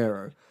versus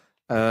Aguero.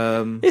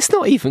 It's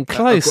not even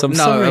close. I'm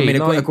sorry. I mean,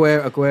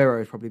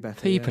 Aguero is probably better.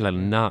 People are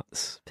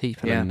nuts.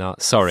 People are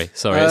nuts. Sorry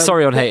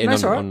on hating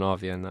on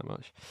Arvian that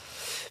much.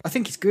 I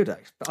think he's good,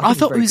 actually. But I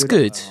thought he was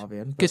good.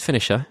 RBN, Good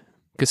finisher,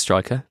 good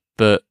striker.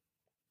 But,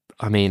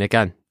 I mean,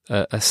 again,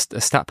 a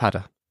stat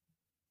padder.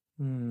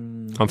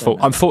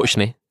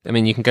 Unfortunately. I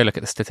mean, you can go look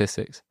at the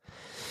statistics.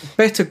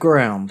 Better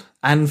ground,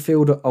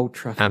 Anfield or Old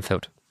Trafford?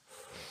 Anfield.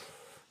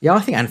 Yeah, I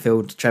think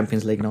Anfield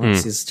Champions League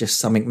nights is just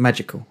something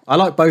magical. I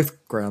like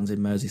both grounds in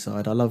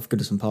Merseyside. I love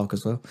Goodison Park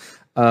as well.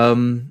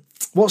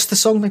 What's the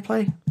song they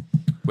play?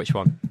 Which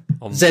one?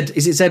 Is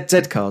it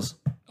Z cars?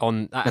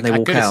 When they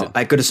walk out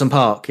at Goodison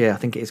Park. Yeah, I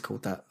think it is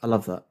called that. I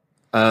love that.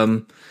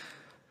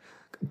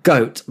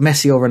 GOAT,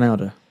 Messi or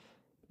Ronaldo?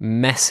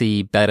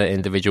 Messi, better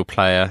individual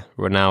player.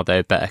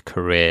 Ronaldo, better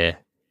career.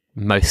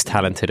 Most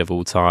talented of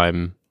all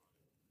time.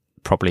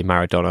 Probably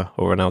Maradona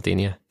or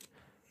Ronaldinho.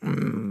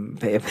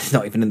 But it's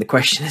not even in the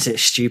question, is it?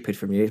 Stupid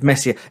from you.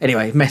 Messi.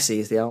 Anyway, Messi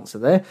is the answer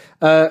there.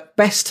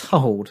 Best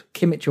hold,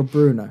 Kimmich or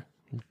Bruno?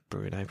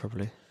 Bruno,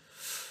 probably.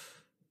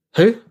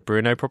 Who?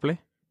 Bruno, probably.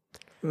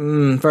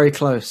 Very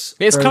close.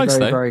 It's very, close, very,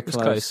 though. Very It's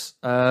close.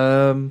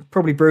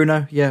 Probably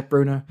Bruno. Yeah,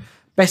 Bruno.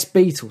 Best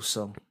Beatles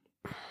song?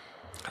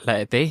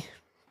 Let It Be.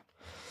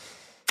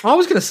 I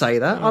was going to say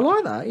that. I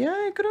like that.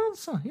 Yeah, good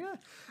answer. Yeah.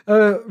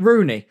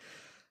 Rooney.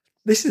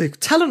 This is a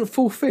talent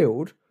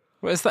fulfilled.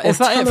 Well, is that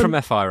it from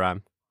FI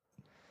Ram?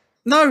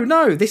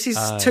 No. This is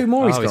two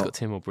more he's got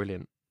two more.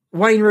 Brilliant.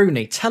 Wayne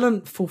Rooney.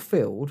 Talent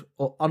fulfilled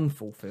or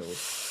unfulfilled?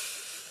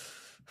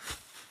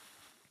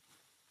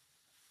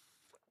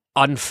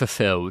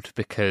 Unfulfilled,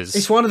 because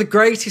it's one of the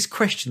greatest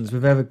questions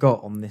we've ever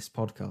got on this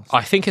podcast.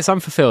 I think it's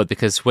unfulfilled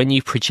because when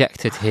you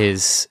projected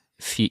his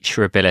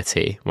future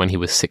ability when he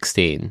was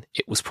 16,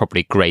 it was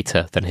probably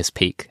greater than his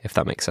peak, if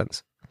that makes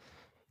sense.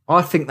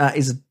 I think that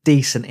is a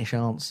decent-ish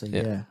answer,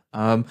 yeah.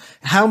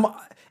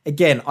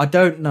 Again, I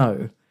don't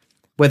know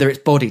whether it's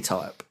body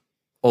type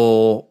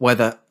or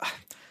whether...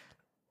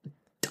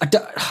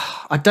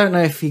 I don't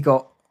know if he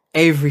got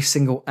every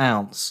single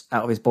ounce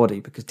out of his body,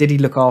 because did he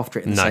look after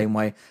it in the same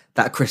way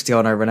that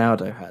Cristiano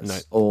Ronaldo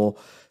has or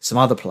some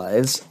other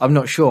players? I'm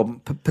not sure.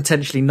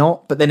 Potentially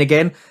not. But then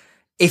again,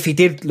 if he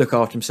did look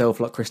after himself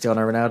like Cristiano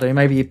Ronaldo,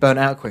 maybe he burnt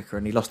out quicker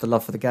and he lost the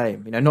love for the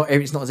game. You know,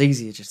 it's not as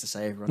easy as just to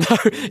say everyone.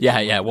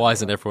 Yeah. Why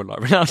isn't everyone like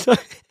Ronaldo?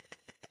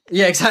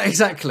 Yeah,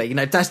 exactly. You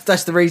know,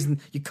 that's the reason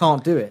you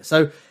can't do it.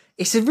 So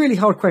it's a really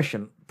hard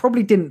question.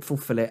 Probably didn't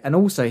fulfill it, and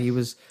also he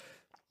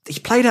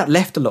played out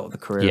left a lot of the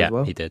career as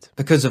well. He did,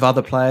 because of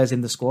other players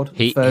in the squad.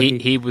 He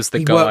was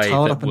the guy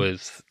that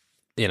was,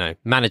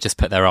 managers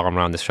put their arm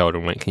around his shoulder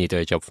and went, "Can you do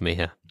a job for me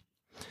here?"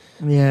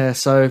 Yeah,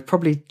 so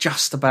probably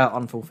just about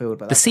unfulfilled.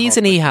 But the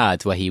season he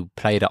had where he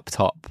played up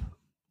top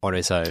on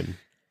his own.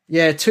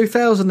 Yeah,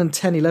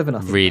 2010-11, I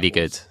think. Really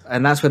good.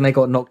 And that's when they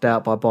got knocked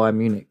out by Bayern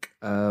Munich,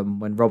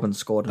 when Robin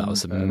scored. That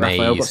was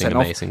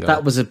amazing goal.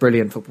 That was a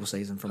brilliant football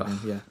season from him,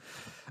 yeah.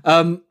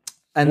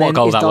 And what a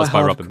goal that was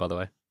by Robin, by the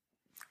way.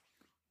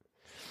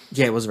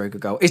 Yeah, it was a very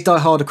good goal. Is Die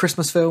Hard a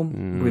Christmas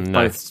film? With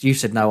no. both. You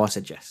said no, I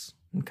said yes.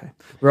 Okay.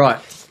 Right,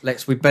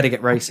 we better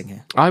get racing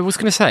here. I was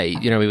going to say,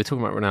 we were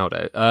talking about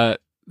Ronaldo.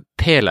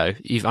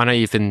 Pirlo, I know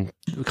you've been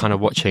kind of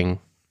watching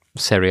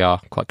Serie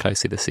A quite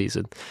closely this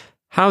season.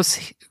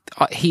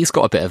 He's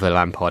got a bit of a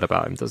Lampard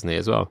about him, doesn't he,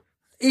 as well?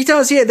 He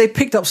does, yeah. They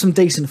picked up some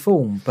decent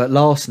form, but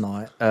last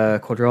night,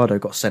 Cuadrado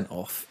got sent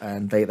off,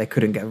 and they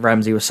couldn't get...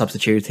 Ramsey was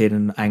substituted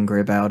and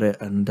angry about it,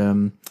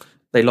 and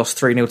they lost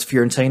 3-0 to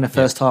Fiorentina.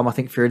 First time, I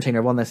think, Fiorentina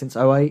have won there since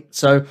 2008.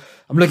 So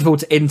I'm looking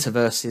forward to Inter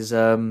versus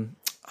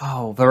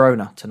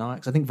Verona tonight,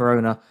 because I think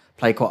Verona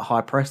play quite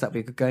high press. That'd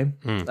be a good game.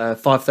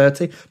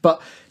 5:30.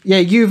 But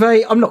yeah, Juve,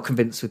 I'm not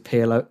convinced with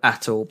Pirlo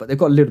at all, but they've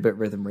got a little bit of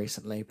rhythm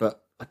recently,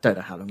 but I don't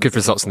know how long. Good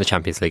results in the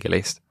Champions League, at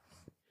least.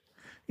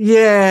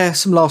 Yeah,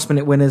 some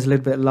last-minute winners, a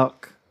little bit of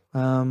luck.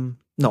 Not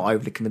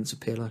overly convinced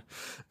with Pirlo.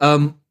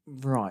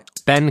 Right.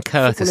 Ben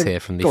Curtis here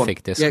from the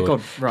Fig Discord. Yeah, go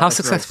on. Right, how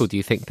successful do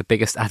you think the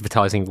biggest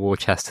advertising war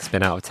chest has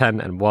been out of 10,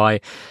 and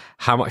why?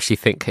 How much do you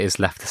think is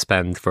left to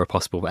spend for a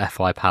possible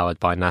FI powered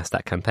by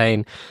Nasdaq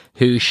campaign?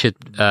 Who should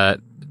the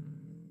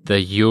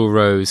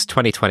Euros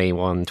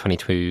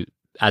 2021-22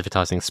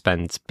 advertising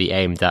spend be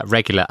aimed at?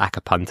 Regular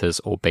ACCA punters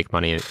or big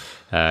money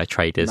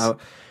traders? No,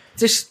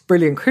 just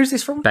brilliant. Who's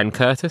this from? Ben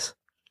Curtis.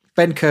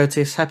 Ben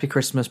Curtis, happy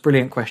Christmas.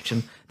 Brilliant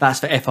question. That's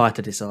for FI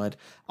to decide.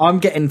 I'm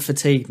getting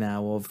fatigued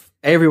now of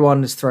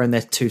everyone is throwing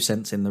their 2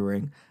 cents in the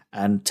ring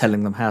and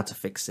telling them how to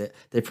fix it.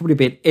 They've probably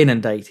been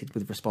inundated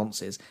with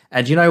responses.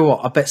 And you know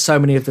what? I bet so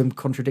many of them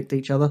contradict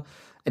each other.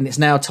 And it's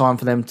now time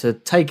for them to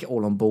take it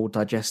all on board,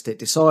 digest it,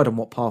 decide on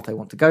what path they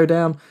want to go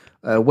down,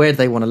 where do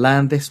they want to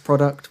land this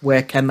product,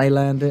 where can they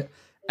land it,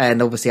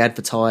 and obviously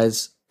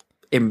advertise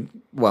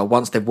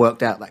once they've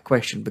worked out that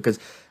question, because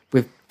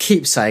we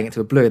keep saying it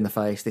till we're blue in the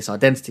face, this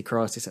identity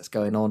crisis that's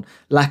going on,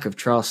 lack of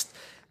trust.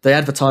 The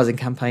advertising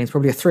campaign is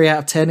probably a 3 out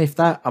of 10, if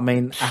that. I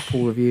mean,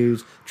 Apple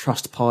reviews,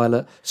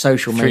 Trustpilot,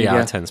 social media. 3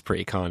 out of 10 is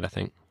pretty kind, I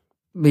think.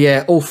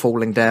 Yeah, all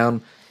falling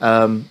down.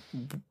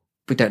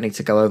 We don't need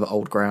to go over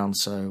old ground,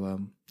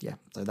 so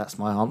so that's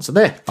my answer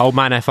there. Old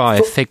man FI,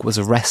 if Fig was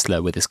a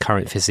wrestler with his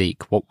current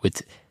physique, what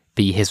would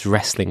be his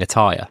wrestling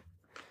attire?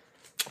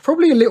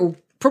 Probably the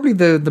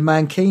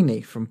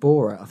Mankini from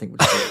Borat, I think would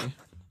be.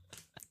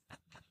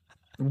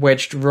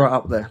 wedged right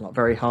up there, like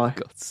very high.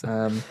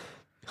 God,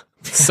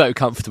 so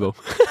comfortable.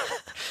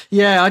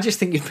 Yeah, I just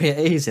think you'd be at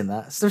ease in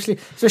that, especially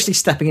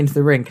stepping into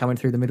the ring, coming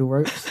through the middle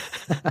ropes.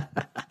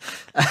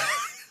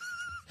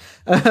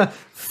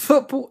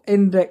 Football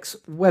Index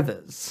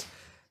weathers.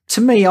 To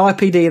me,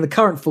 IPD in the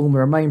current form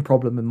are a main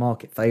problem and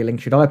market failing.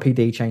 Should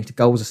IPD change to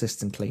goals,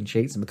 assists and clean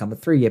sheets and become a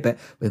 3-year bet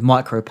with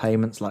micro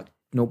payments like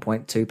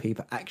 0.2p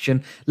per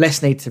action?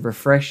 Less need to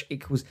refresh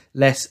equals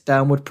less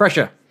downward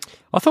pressure.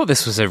 I thought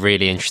this was a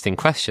really interesting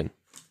question.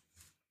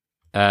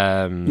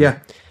 Yeah.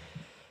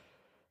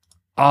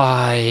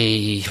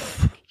 I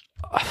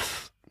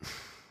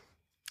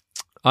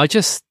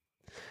just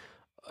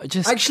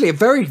Actually, a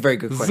very, very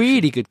good question.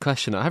 Really good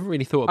question. I haven't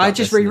really thought about. I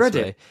just this in reread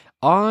this it.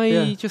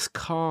 way. I just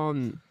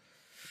can't.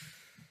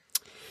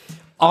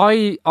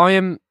 I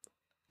am.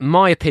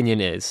 My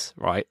opinion is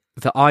right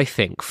that I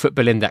think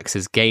Football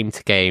Index's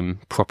game-to-game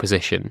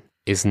proposition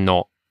is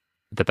not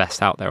the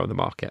best out there on the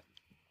market.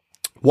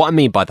 What I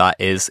mean by that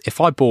is, if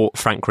I bought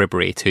Frank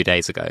Ribery 2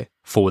 days ago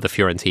for the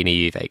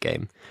Fiorentina-Juve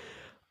game,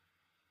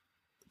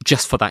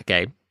 just for that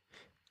game,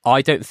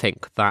 I don't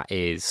think that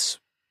is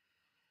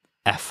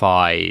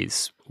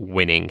FI's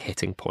winning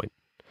hitting point.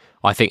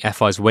 I think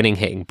FI's winning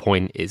hitting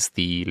point is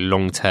the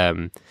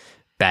long-term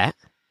bet,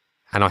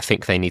 and I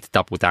think they need to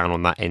double down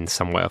on that in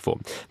some way or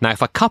form. Now,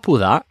 if I couple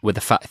that with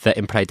the fact that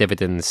in-play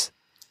dividends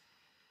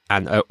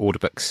and order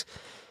books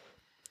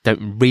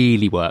don't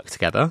really work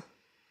together,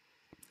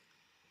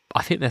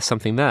 I think there's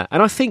something there.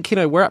 And I think,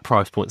 we're at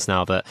price points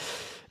now that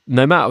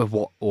no matter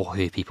what or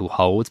who people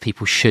hold,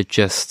 people should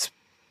just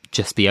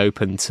be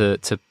open to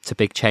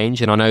big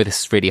change. And I know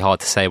this is really hard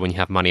to say when you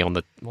have money on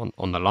the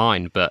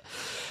line, but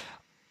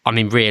I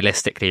mean,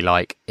 realistically,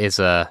 like, is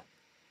a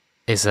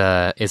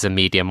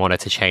media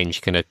monitor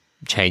change going to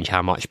change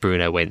how much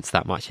Bruno wins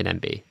that much in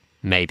MB?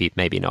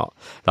 Maybe not.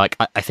 Like,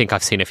 I think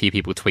I've seen a few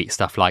people tweet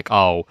stuff like,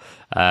 I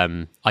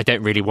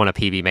don't really want a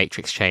PB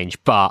matrix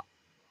change, but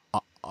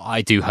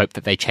I do hope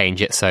that they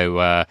change it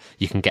so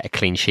you can get a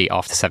clean sheet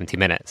after 70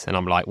 minutes. And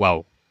I'm like,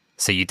 well,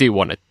 so you do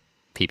want a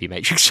PB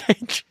matrix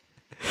change?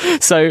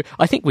 So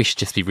I think we should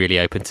just be really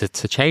open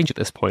to change at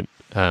this point,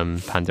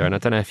 Panda, and I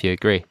don't know if you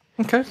agree.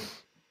 Okay.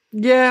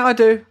 Yeah, I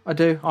do.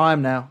 I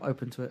am now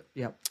open to it.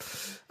 Yeah.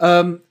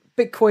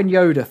 Bitcoin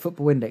Yoda,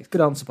 Football Index.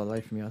 Good answer, by the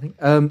way, from you, I think.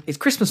 It's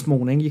Christmas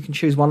morning. You can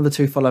choose one of the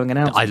two following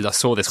announcements. I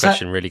saw this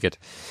question, really good.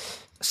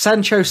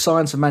 Sancho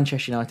signs for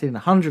Manchester United in a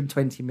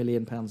 £120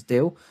 million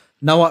deal.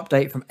 No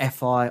update from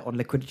FI on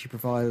liquidity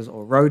providers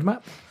or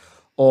roadmap.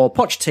 Or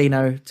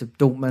Pochettino to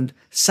Dortmund.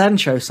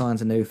 Sancho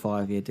signs a new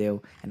 5-year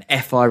deal. And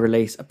FI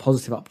release a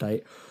positive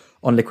update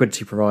on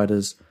liquidity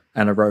providers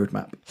and a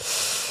roadmap.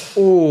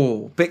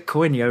 Oh,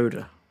 Bitcoin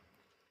Yoda.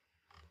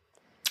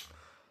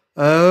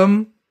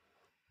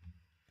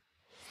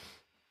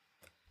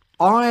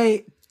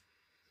 I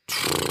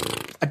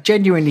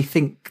genuinely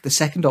think the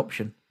second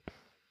option,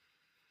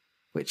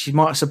 which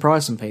might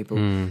surprise some people.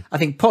 I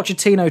think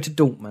Pochettino to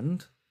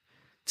Dortmund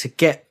to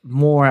get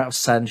more out of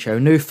Sancho.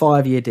 New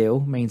 5-year deal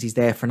means he's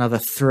there for another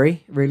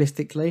 3,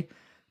 realistically.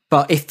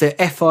 But if the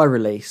FI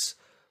release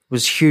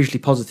was hugely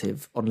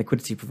positive on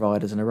liquidity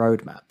providers and a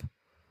roadmap,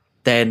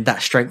 then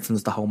that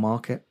strengthens the whole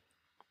market.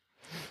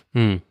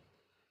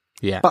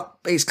 Yeah. But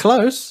it's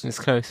close. It's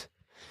close.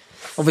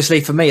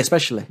 Obviously, for me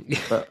especially.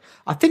 But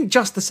I think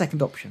just the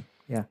second option.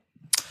 Yeah.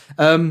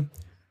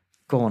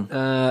 Go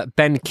on.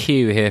 Ben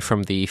Q here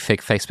from the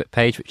FIG Facebook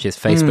page, which is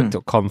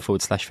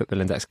facebook.com/Football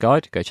Index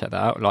Guide. Go check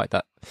that out. Like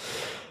that.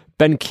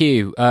 Ben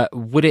Q,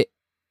 would it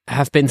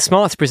have been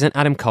smart to present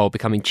Adam Cole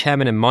becoming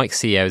chairman and Mike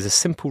CEO as a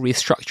simple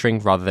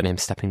restructuring rather than him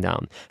stepping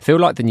down? Feel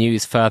like the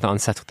news further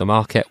unsettled the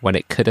market when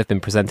it could have been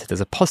presented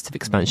as a positive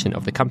expansion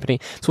of the company.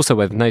 It's also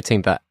worth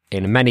noting that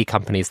in many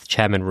companies, the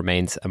chairman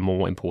remains a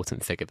more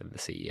important figure than the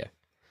CEO.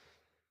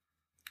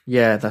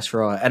 Yeah, that's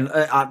right. And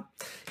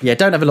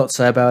don't have a lot to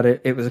say about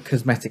it. It was a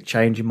cosmetic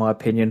change, in my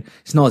opinion.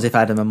 It's not as if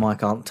Adam and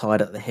Mike aren't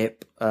tied at the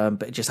hip,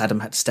 but it just Adam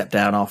had to step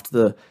down after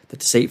the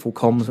deceitful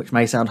comms, which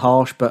may sound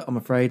harsh, but I'm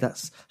afraid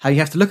that's how you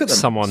have to look at them.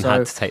 Someone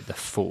had to take the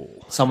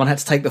fall. Someone had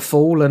to take the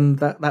fall, and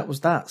that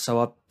was that.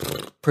 So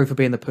proof of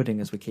being the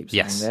pudding, as we keep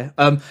saying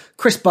there.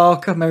 Chris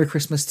Barker, Merry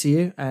Christmas to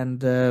you.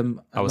 And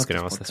I was going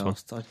to ask this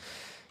one.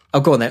 Oh,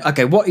 go on then.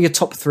 Okay, what are your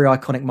top 3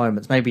 iconic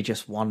moments? Maybe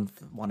just one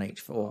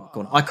each. Go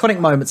on. Iconic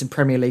moments in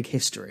Premier League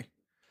history.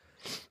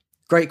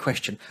 Great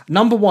question.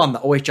 Number 1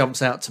 that always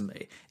jumps out to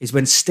me is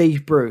when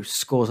Steve Bruce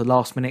scores a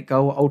last-minute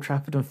goal at Old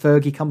Trafford and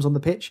Fergie comes on the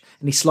pitch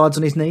and he slides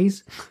on his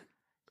knees.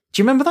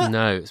 Do you remember that?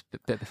 No, it was a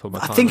bit before my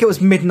time. I think it was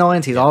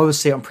mid-90s. I always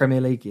see it on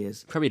Premier League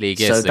years. Premier League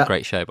years is a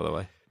great show, by the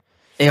way.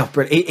 Yeah,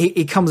 brilliant.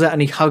 He comes out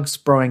and he hugs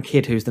Brian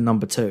Kidd, who's the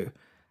number 2.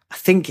 I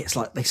think it's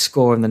like they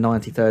score in the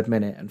 93rd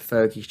minute and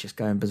Fergie's just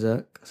going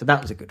berserk. So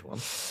that was a good one.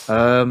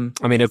 I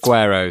mean,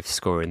 Aguero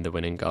scoring the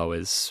winning goal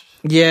is...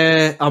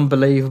 Yeah,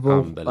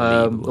 unbelievable.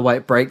 The way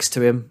it breaks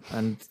to him.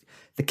 And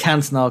the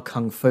Cantona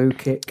Kung Fu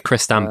kick.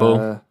 Chris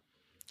Stamble.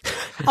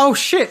 Oh,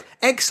 shit.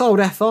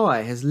 Exiled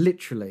FI has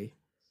literally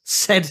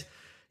said,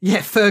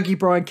 Fergie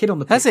Brian Kidd on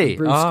the pitch. Has he?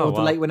 Bruce scored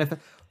the late winner.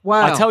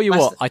 Wow. I tell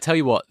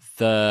you what.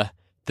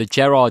 The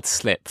Gerrard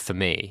slip for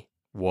me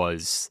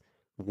was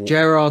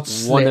Gerrard one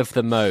slip. of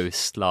the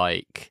most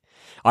like.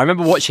 I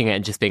remember watching it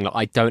and just being like,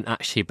 I don't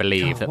actually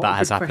believe that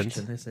has happened.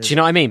 Do you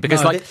know what I mean?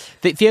 Because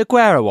the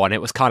Aguero one,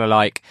 it was kind of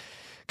like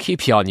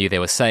QPR knew they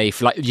were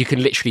safe. Like you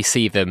can literally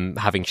see them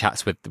having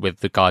chats with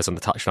the guys on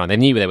the touchline. They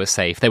knew they were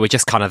safe. They were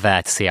just kind of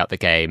there to see out the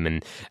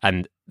game,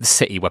 and the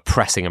City were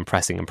pressing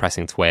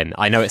to win.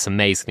 I know it's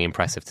amazingly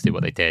impressive to do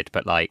what they did,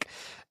 but like.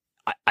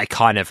 I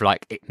kind of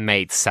like it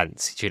made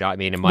sense. Do you know what I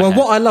mean? In my head.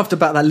 What I loved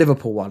about that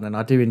Liverpool one, and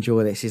I do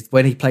enjoy this, is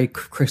when he played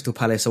Crystal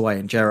Palace away,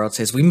 and Gerrard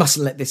says we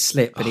mustn't let this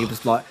slip, and he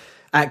was like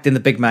acting the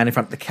big man in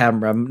front of the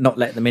camera, not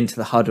letting them into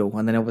the huddle,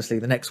 and then obviously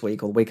the next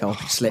week or the week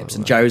after he slips,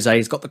 and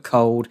Jose's got the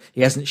cold,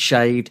 he hasn't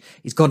shaved,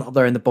 he's gone up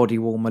there in the body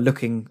warmer,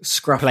 looking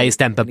scruffy. Plays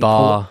Demba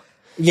Ba.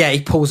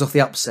 He pulls off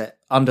the upset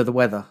under the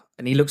weather,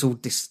 and he looks all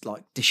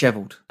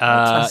dishevelled. Do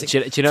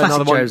you know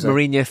another one? Jose.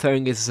 Mourinho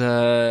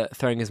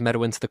throwing his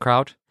medal into the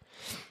crowd.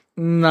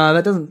 No,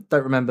 don't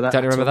remember that.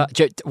 Don't remember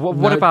that.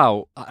 What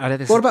about?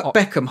 What about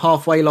Beckham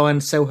halfway line,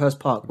 Selhurst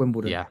Park,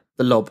 Wimbledon? Yeah,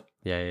 the lob.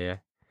 Yeah.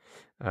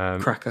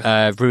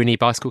 Cracker. Rooney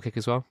bicycle kick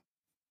as well.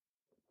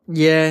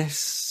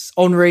 Yes,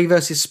 Henry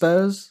versus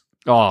Spurs.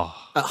 Oh,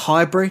 at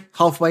Highbury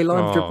halfway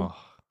line dribble.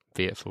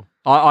 Beautiful.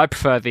 I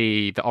prefer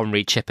the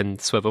Henry chip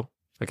and swivel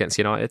against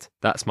United.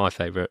 That's my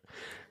favourite.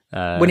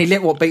 When he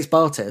beats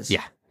Bartes.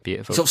 Yeah,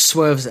 beautiful. Sort of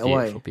swerves it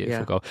away.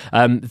 Beautiful goal.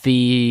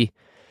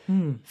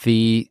 Do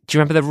you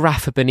remember the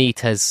Rafa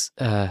Benitez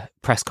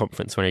press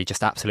conference when he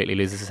just absolutely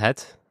loses his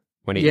head?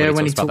 When he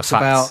talks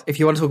about if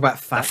you want to talk about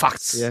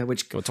facts,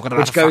 which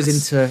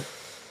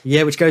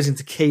goes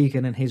into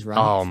Keegan and his run.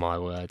 Oh my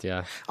word,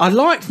 yeah. I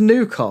liked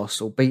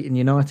Newcastle beating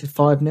United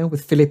 5-0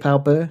 with Philippe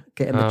Albert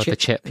getting the chip. The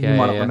chip, you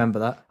might not remember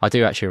that. I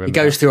do actually remember.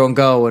 He goes through on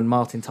goal and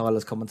Martin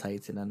Tyler's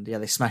commentating, and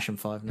they smash him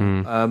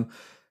 5-0.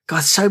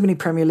 God, so many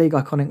Premier League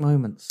iconic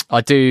moments. I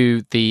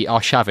do the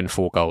Arshavin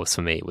 4 goals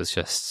for me was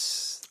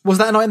just. Was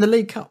that not in the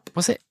League Cup?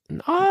 Was it?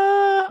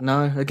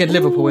 No. Again,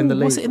 Liverpool in the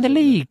league. Was it in the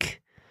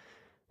league?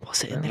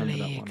 Was it in the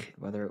league?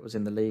 Whether it was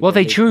in the league. Well,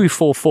 they drew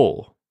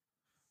 4-4.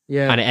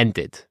 Yeah. And it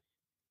ended.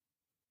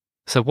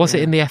 So was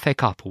it in the FA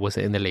Cup or was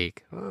it in the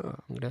league?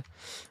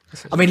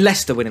 I mean,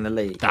 Leicester winning the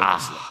league.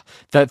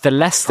 The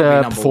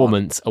Leicester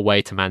performance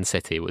away to Man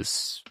City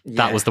was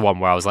the one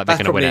where I was like, they're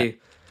going to win it.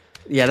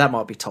 Yeah, that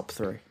might be top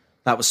 3.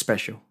 That was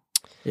special.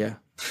 Yeah.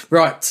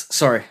 Right.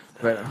 Sorry.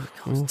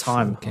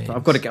 Time.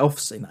 I've got to get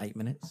off in 8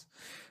 minutes.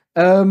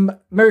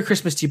 Merry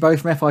Christmas to you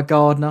both from FI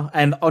Gardner.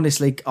 And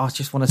honestly, I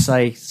just want to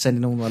say,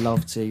 sending all my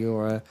love to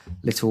your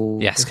little.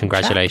 Yes,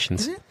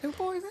 congratulations. Is it?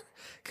 Little boy, is it?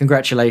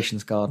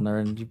 Congratulations, Gardner.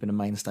 And you've been a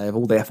mainstay of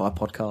all the FI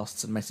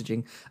podcasts and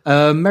messaging.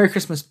 Merry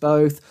Christmas,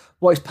 both.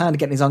 What is Panda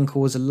getting his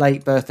uncle as a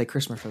late birthday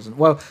Christmas present?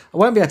 Well, I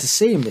won't be able to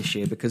see him this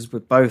year because we're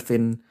both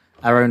in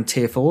our own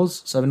tier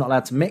 4s, so we're not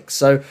allowed to mix.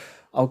 So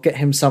I'll get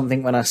him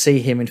something when I see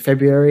him in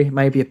February.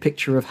 Maybe a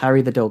picture of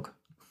Harry the dog.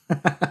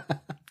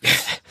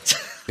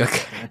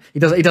 Okay. He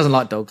doesn't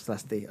like dogs.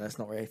 That's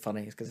not really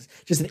funny. It's because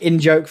it's just an in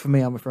joke for me,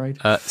 I'm afraid.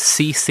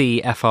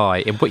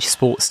 CCFI. In which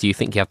sports do you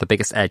think you have the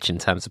biggest edge in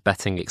terms of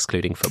betting,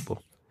 excluding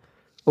football?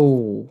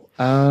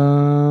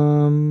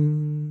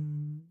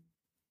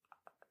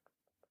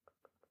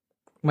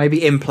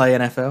 Maybe in play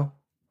NFL.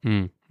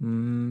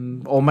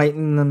 Or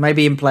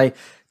maybe in play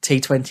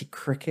T20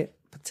 cricket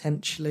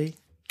potentially.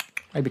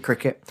 Maybe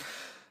cricket.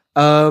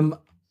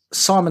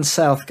 Simon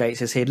Southgate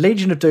says here,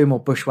 Legion of Doom or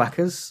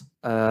Bushwhackers?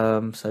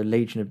 So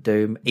Legion of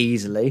Doom,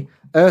 easily.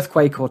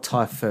 Earthquake or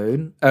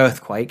Typhoon?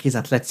 Earthquake, his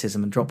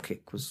athleticism and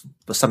dropkick was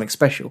something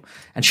special.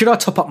 And should I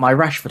top up my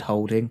Rashford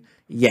holding?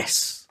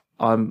 Yes,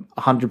 I'm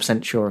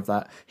 100% sure of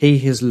that. He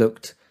has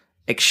looked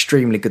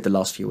extremely good the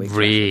last few weeks.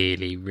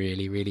 Really,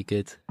 really, really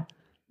good.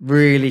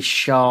 Really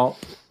sharp.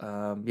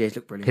 He's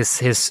looked brilliant.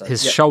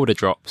 His shoulder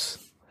drops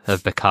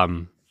have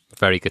become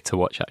very good to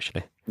watch,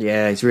 actually.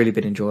 Yeah, it's really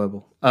been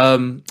enjoyable.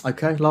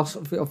 Okay, last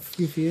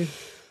few for you.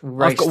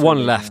 I've got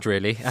one left,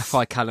 really.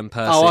 FI Callum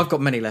Percy. Oh, I've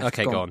got many left.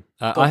 Okay, go on.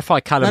 FI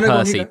Callum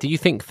Percy, do you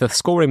think the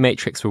scoring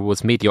matrix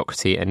rewards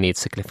mediocrity and needs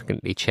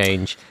significant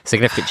change?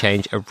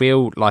 A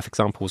real-life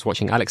example was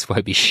watching Alex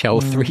Iwobi shell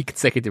 3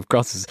 consecutive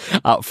crosses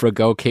out for a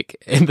goal kick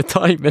in the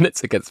dying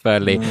minutes against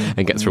Burnley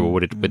and gets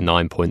rewarded with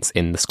 9 points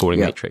in the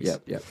scoring matrix.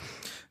 Yep.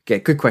 Okay,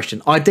 good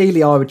question.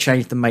 Ideally, I would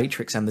change the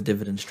matrix and the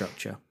dividend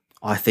structure.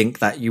 I think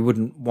that you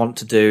wouldn't want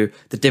to do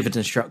the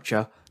dividend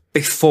structure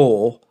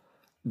before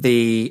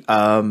the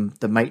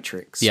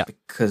matrix,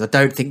 because I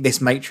don't think this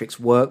matrix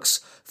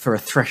works for a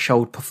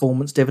threshold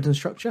performance dividend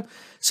structure.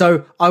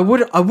 So I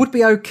would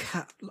be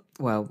okay.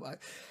 Well,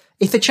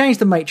 if they changed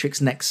the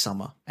matrix next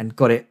summer and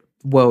got it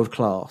world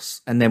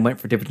class, and then went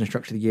for a dividend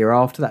structure the year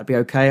after, that'd be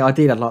okay.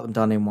 Ideally, I'd like them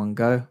done in one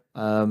go.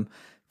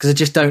 Because I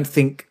just don't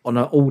think on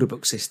an order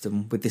book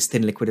system with this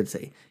thin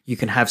liquidity, you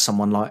can have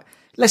someone like,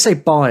 let's say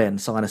Bayern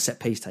sign a set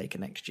piece taker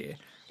next year.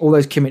 All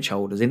those Kimmich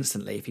holders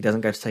instantly, if he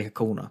doesn't go to take a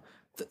corner.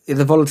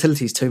 The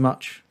volatility is too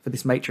much for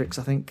this matrix,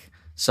 I think.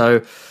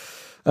 So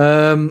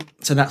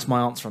that's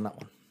my answer on that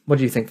one. What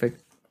do you think, Fig?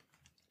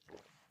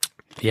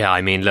 Yeah,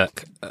 I mean,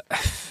 look,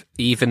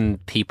 even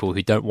people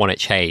who don't want it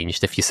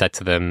changed, if you said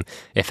to them,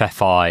 if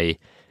FI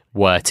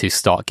were to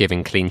start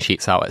giving clean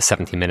sheets out at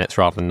 70 minutes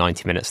rather than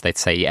 90 minutes, they'd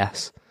say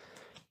yes.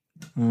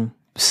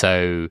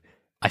 So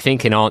I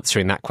think in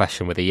answering that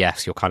question with a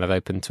yes, you're kind of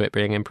open to it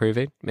being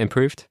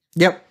improved.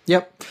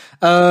 Yep.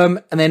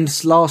 And then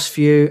last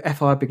few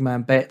FI big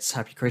man bets.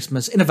 Happy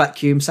Christmas. In a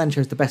vacuum,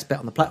 Sancho's the best bet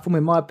on the platform,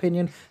 in my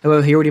opinion.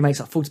 However, he already makes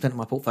up 40% of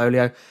my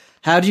portfolio.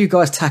 How do you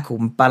guys tackle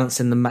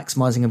balancing the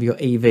maximising of your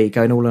EV,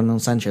 going all in on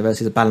Sancho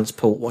versus a balanced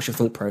pool? What's your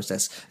thought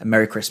process? And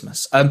Merry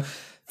Christmas.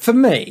 For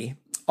me,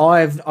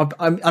 I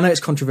know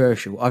it's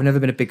controversial. I've never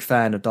been a big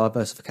fan of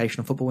diversification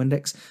on Football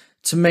Index.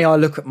 To me, I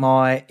look at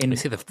my...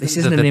 this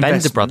isn't an Bender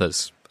investment.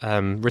 brothers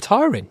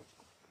retiring.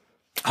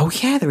 Oh,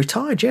 yeah, they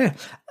retired, yeah.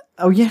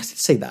 Oh, yes, I did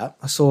see that.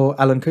 I saw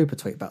Alan Cooper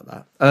tweet about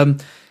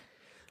that.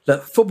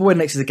 Look, Football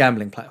Index is a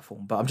gambling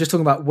platform, but I'm just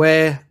talking about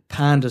where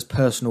Panda's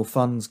personal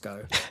funds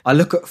go. I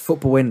look at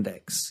Football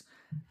Index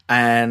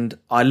and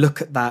I look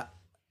at that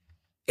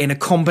in a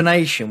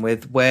combination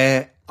with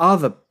where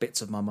other bits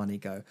of my money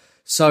go.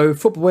 So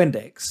Football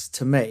Index,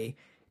 to me,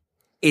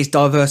 is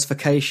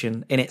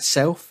diversification in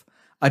itself.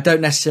 I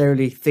don't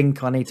necessarily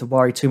think I need to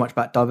worry too much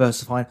about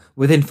diversifying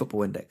within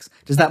Football Index.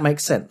 Does that make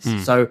sense?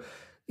 So,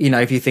 you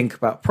know, if you think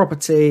about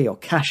property or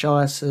cash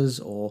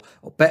ISAs or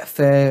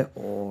Betfair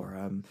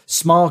or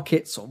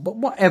Smarkets or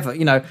whatever,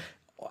 you know,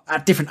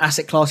 at different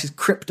asset classes,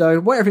 crypto,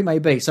 whatever it may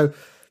be. So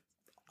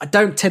I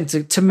don't tend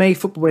to me,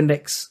 Football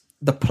Index,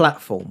 the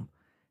platform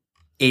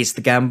is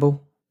the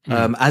gamble,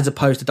 as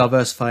opposed to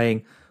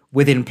diversifying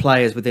within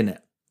players within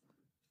it.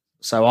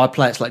 So I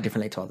play it slightly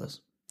differently to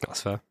others.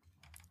 That's fair.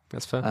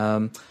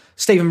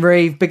 Stephen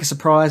Reeve, biggest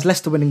surprise,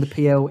 Leicester winning the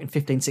PL in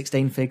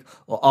 15-16 fig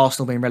or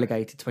Arsenal being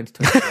relegated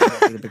 2020. That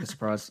would be the biggest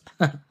surprise.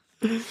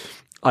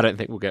 I don't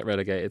think we'll get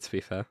relegated, to be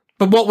fair.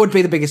 But what would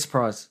be the biggest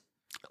surprise?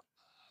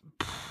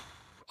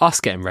 Us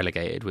getting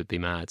relegated would be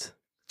mad.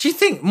 Do you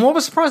think more of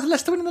a surprise than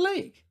Leicester winning the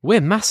league? We're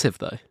massive,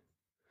 though.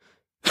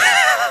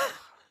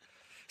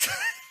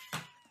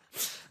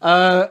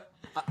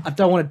 I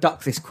don't want to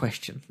duck this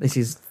question. This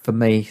is for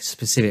me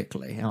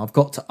specifically, and I've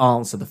got to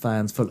answer the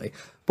fans fully.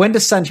 When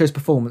does Sancho's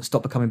performance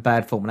stop becoming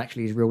bad form and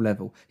actually his real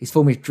level? His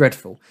form is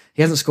dreadful.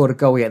 He hasn't scored a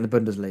goal yet in the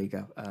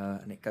Bundesliga,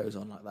 and it goes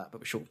on like that, but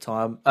with short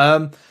time.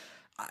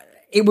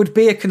 It would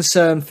be a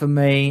concern for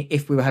me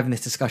if we were having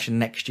this discussion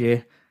next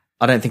year.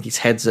 I don't think it's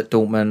heads at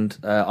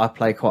Dortmund. I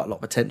pay quite a lot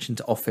of attention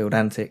to off-field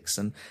antics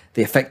and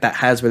the effect that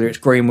has, whether it's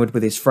Greenwood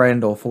with his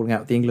friend or falling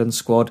out with the England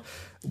squad,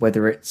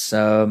 whether it's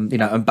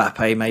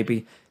Mbappe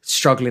maybe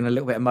struggling a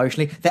little bit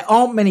emotionally. There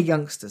aren't many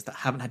youngsters that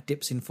haven't had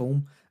dips in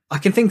form. I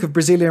can think of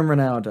Brazilian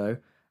Ronaldo.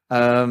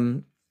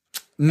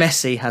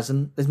 Messi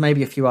hasn't. There's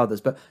maybe a few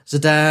others, but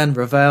Zidane,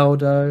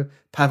 Rivaldo,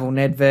 Pavel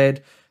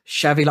Nedved,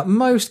 Xavi, like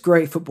most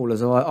great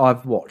footballers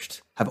I've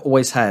watched have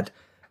always had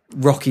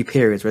rocky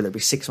periods, whether it be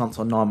 6 months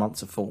or 9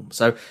 months of form.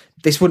 So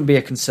this wouldn't be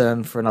a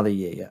concern for another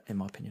year yet, in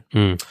my opinion.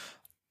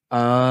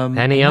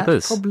 Any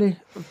others? Probably.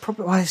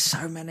 Well, there's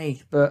so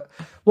many. But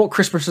what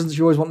Christmas presents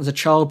you always want as a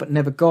child but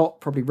never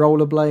got? Probably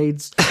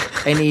rollerblades.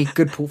 Any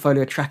good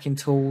portfolio tracking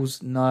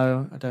tools?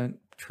 No, I don't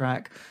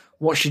track.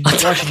 Why should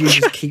you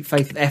just keep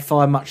faith in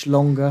FI much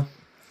longer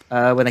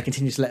when they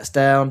continue to let us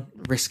down?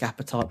 Risk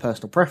appetite,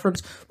 personal preference.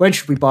 When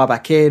should we buy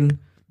back in?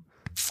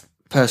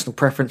 Personal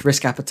preference,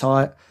 risk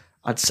appetite.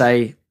 I'd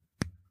say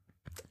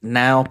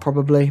now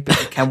probably, but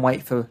we can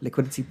wait for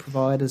liquidity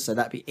providers. So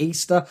that'd be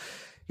Easter.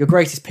 Your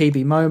greatest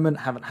PB moment,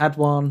 haven't had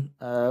one.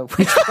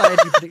 Which player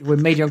do you predict will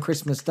win media on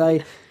Christmas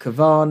Day?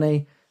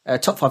 Cavani.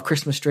 Top 5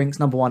 Christmas drinks,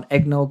 number 1,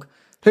 eggnog.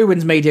 Who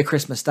wins media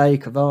Christmas Day?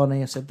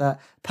 Cavani, I said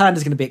that.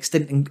 Panda's going to be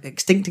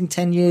extincting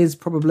 10 years,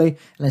 probably,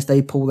 unless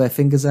they pull their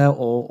fingers out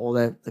or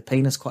their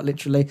penis, quite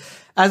literally.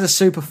 As a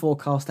super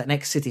forecaster, an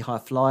ex-City high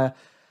flyer,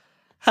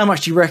 how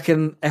much do you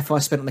reckon FI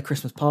spent on the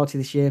Christmas party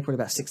this year? Probably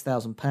about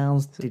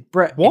 £6,000. Did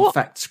Brett, in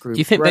fact, screw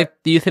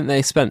Brett? Do you think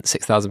they spent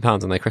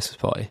 £6,000 on their Christmas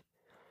party?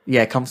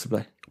 Yeah,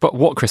 comfortably. But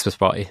what Christmas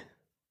party?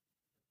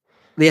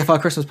 The FI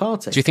Christmas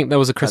party. Do you think there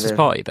was a Christmas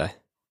party there?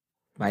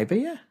 Maybe,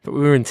 yeah. But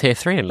we were in Tier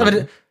 3 in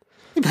London.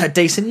 You've had a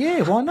decent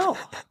year, why not?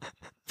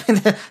 They've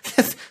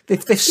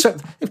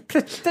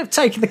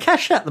taken the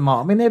cash out of the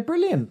mark. I mean, they're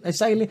brilliant.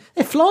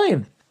 They're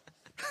flying.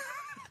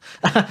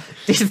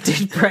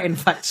 Did Brett in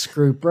fact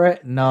screw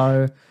Brett?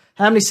 No.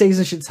 How many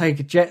seasons should it take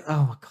a Jet?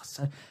 Oh my god!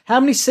 So how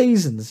many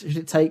seasons should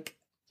it take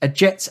a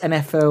Jets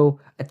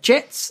level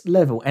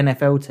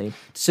NFL team,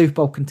 Super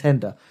Bowl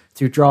contender,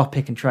 through draft,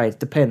 pick, and trades?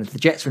 Depends. The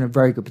Jets are in a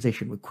very good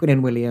position with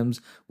Quinnen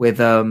Williams, with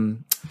the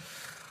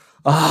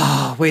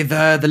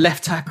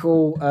left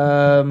tackle,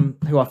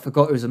 who I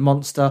forgot, who was a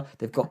monster.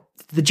 They've got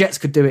the Jets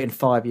could do it in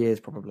 5 years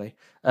probably.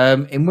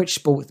 In which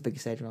sport is the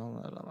biggest age?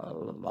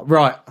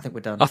 Right, I think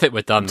we're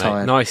done.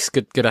 Mate. Nice,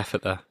 good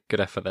effort there.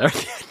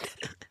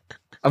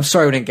 I'm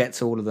sorry we didn't get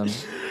to all of them.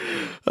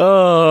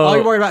 Oh, Are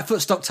you worried about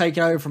Footstock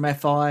taking over from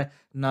FI?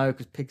 No,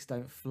 because pigs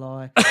don't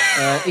fly.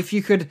 If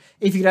you could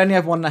only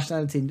have one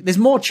nationality, there's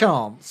more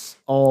chance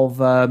of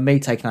me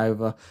taking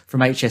over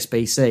from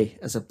HSBC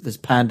as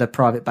Panda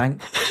private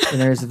bank than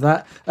there is of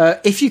that.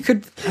 If you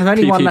could have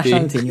only one PPP.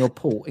 nationality in your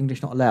port,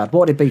 English not allowed, what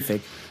would it be,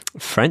 Fig?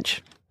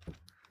 French?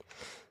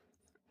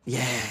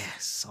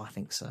 Yes, I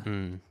think so.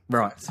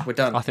 Right, we're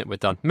done. I think we're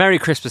done. Merry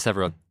Christmas,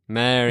 everyone.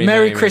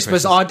 Merry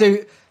Christmas. I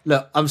do.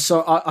 Look, I'm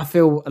sorry. I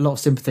feel a lot of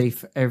sympathy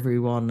for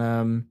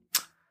everyone.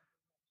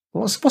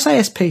 What's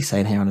ASP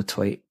saying here on a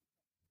tweet?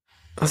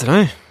 I don't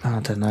know. I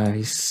don't know.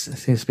 He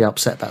seems to be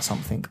upset about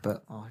something,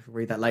 but I'll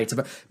read that later.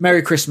 But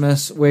Merry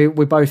Christmas. We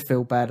both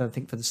feel bad, I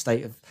think, for the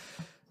state of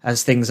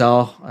as things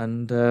are,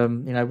 and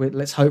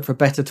let's hope for a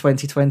better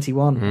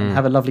 2021 and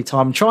have a lovely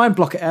time. Try and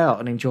block it out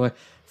and enjoy a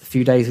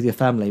few days with your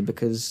family,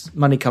 because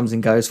money comes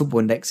and goes. Football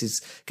Index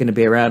is going to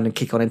be around and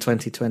kick on in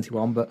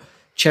 2021, but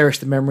cherish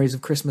the memories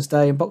of Christmas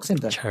Day and Boxing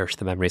Day. Cherish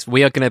the memories.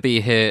 We are going to be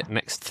here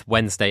next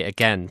Wednesday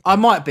again. I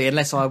might be,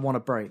 unless I want a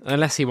break.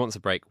 Unless he wants a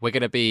break. We're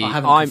going to be... I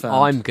haven't I'm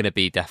confirmed. going to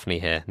be definitely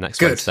here next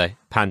Good. Wednesday.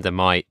 Panda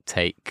might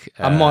take...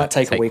 I might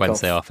take a week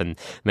Wednesday off, and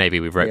maybe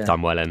we've roped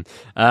Dunwell in.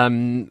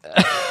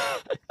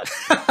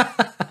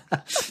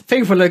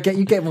 People will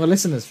get more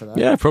listeners for that.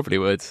 Yeah, probably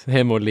would.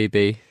 Him or Lee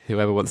B,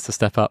 whoever wants to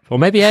step up. Or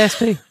maybe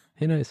ASP.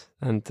 Who knows?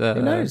 And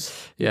Who knows?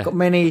 Yeah. You've got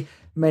many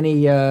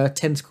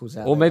tentacles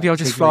out Or there. maybe I'll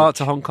just Big fly out reach.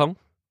 to Hong Kong.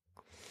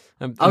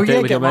 And Oh, do it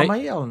yeah, with get your my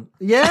mate. mate on.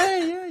 Yeah,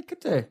 you could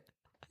do.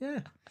 Yeah.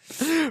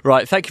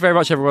 Right, thank you very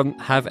much, everyone.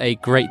 Have a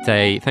great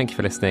day. Thank you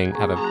for listening.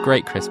 Have a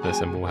great Christmas,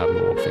 and we'll have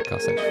more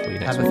Fitcast section for you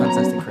next Have a week.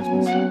 fantastic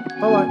Christmas.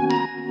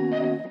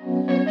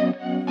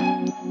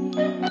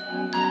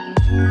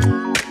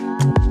 Bye-bye.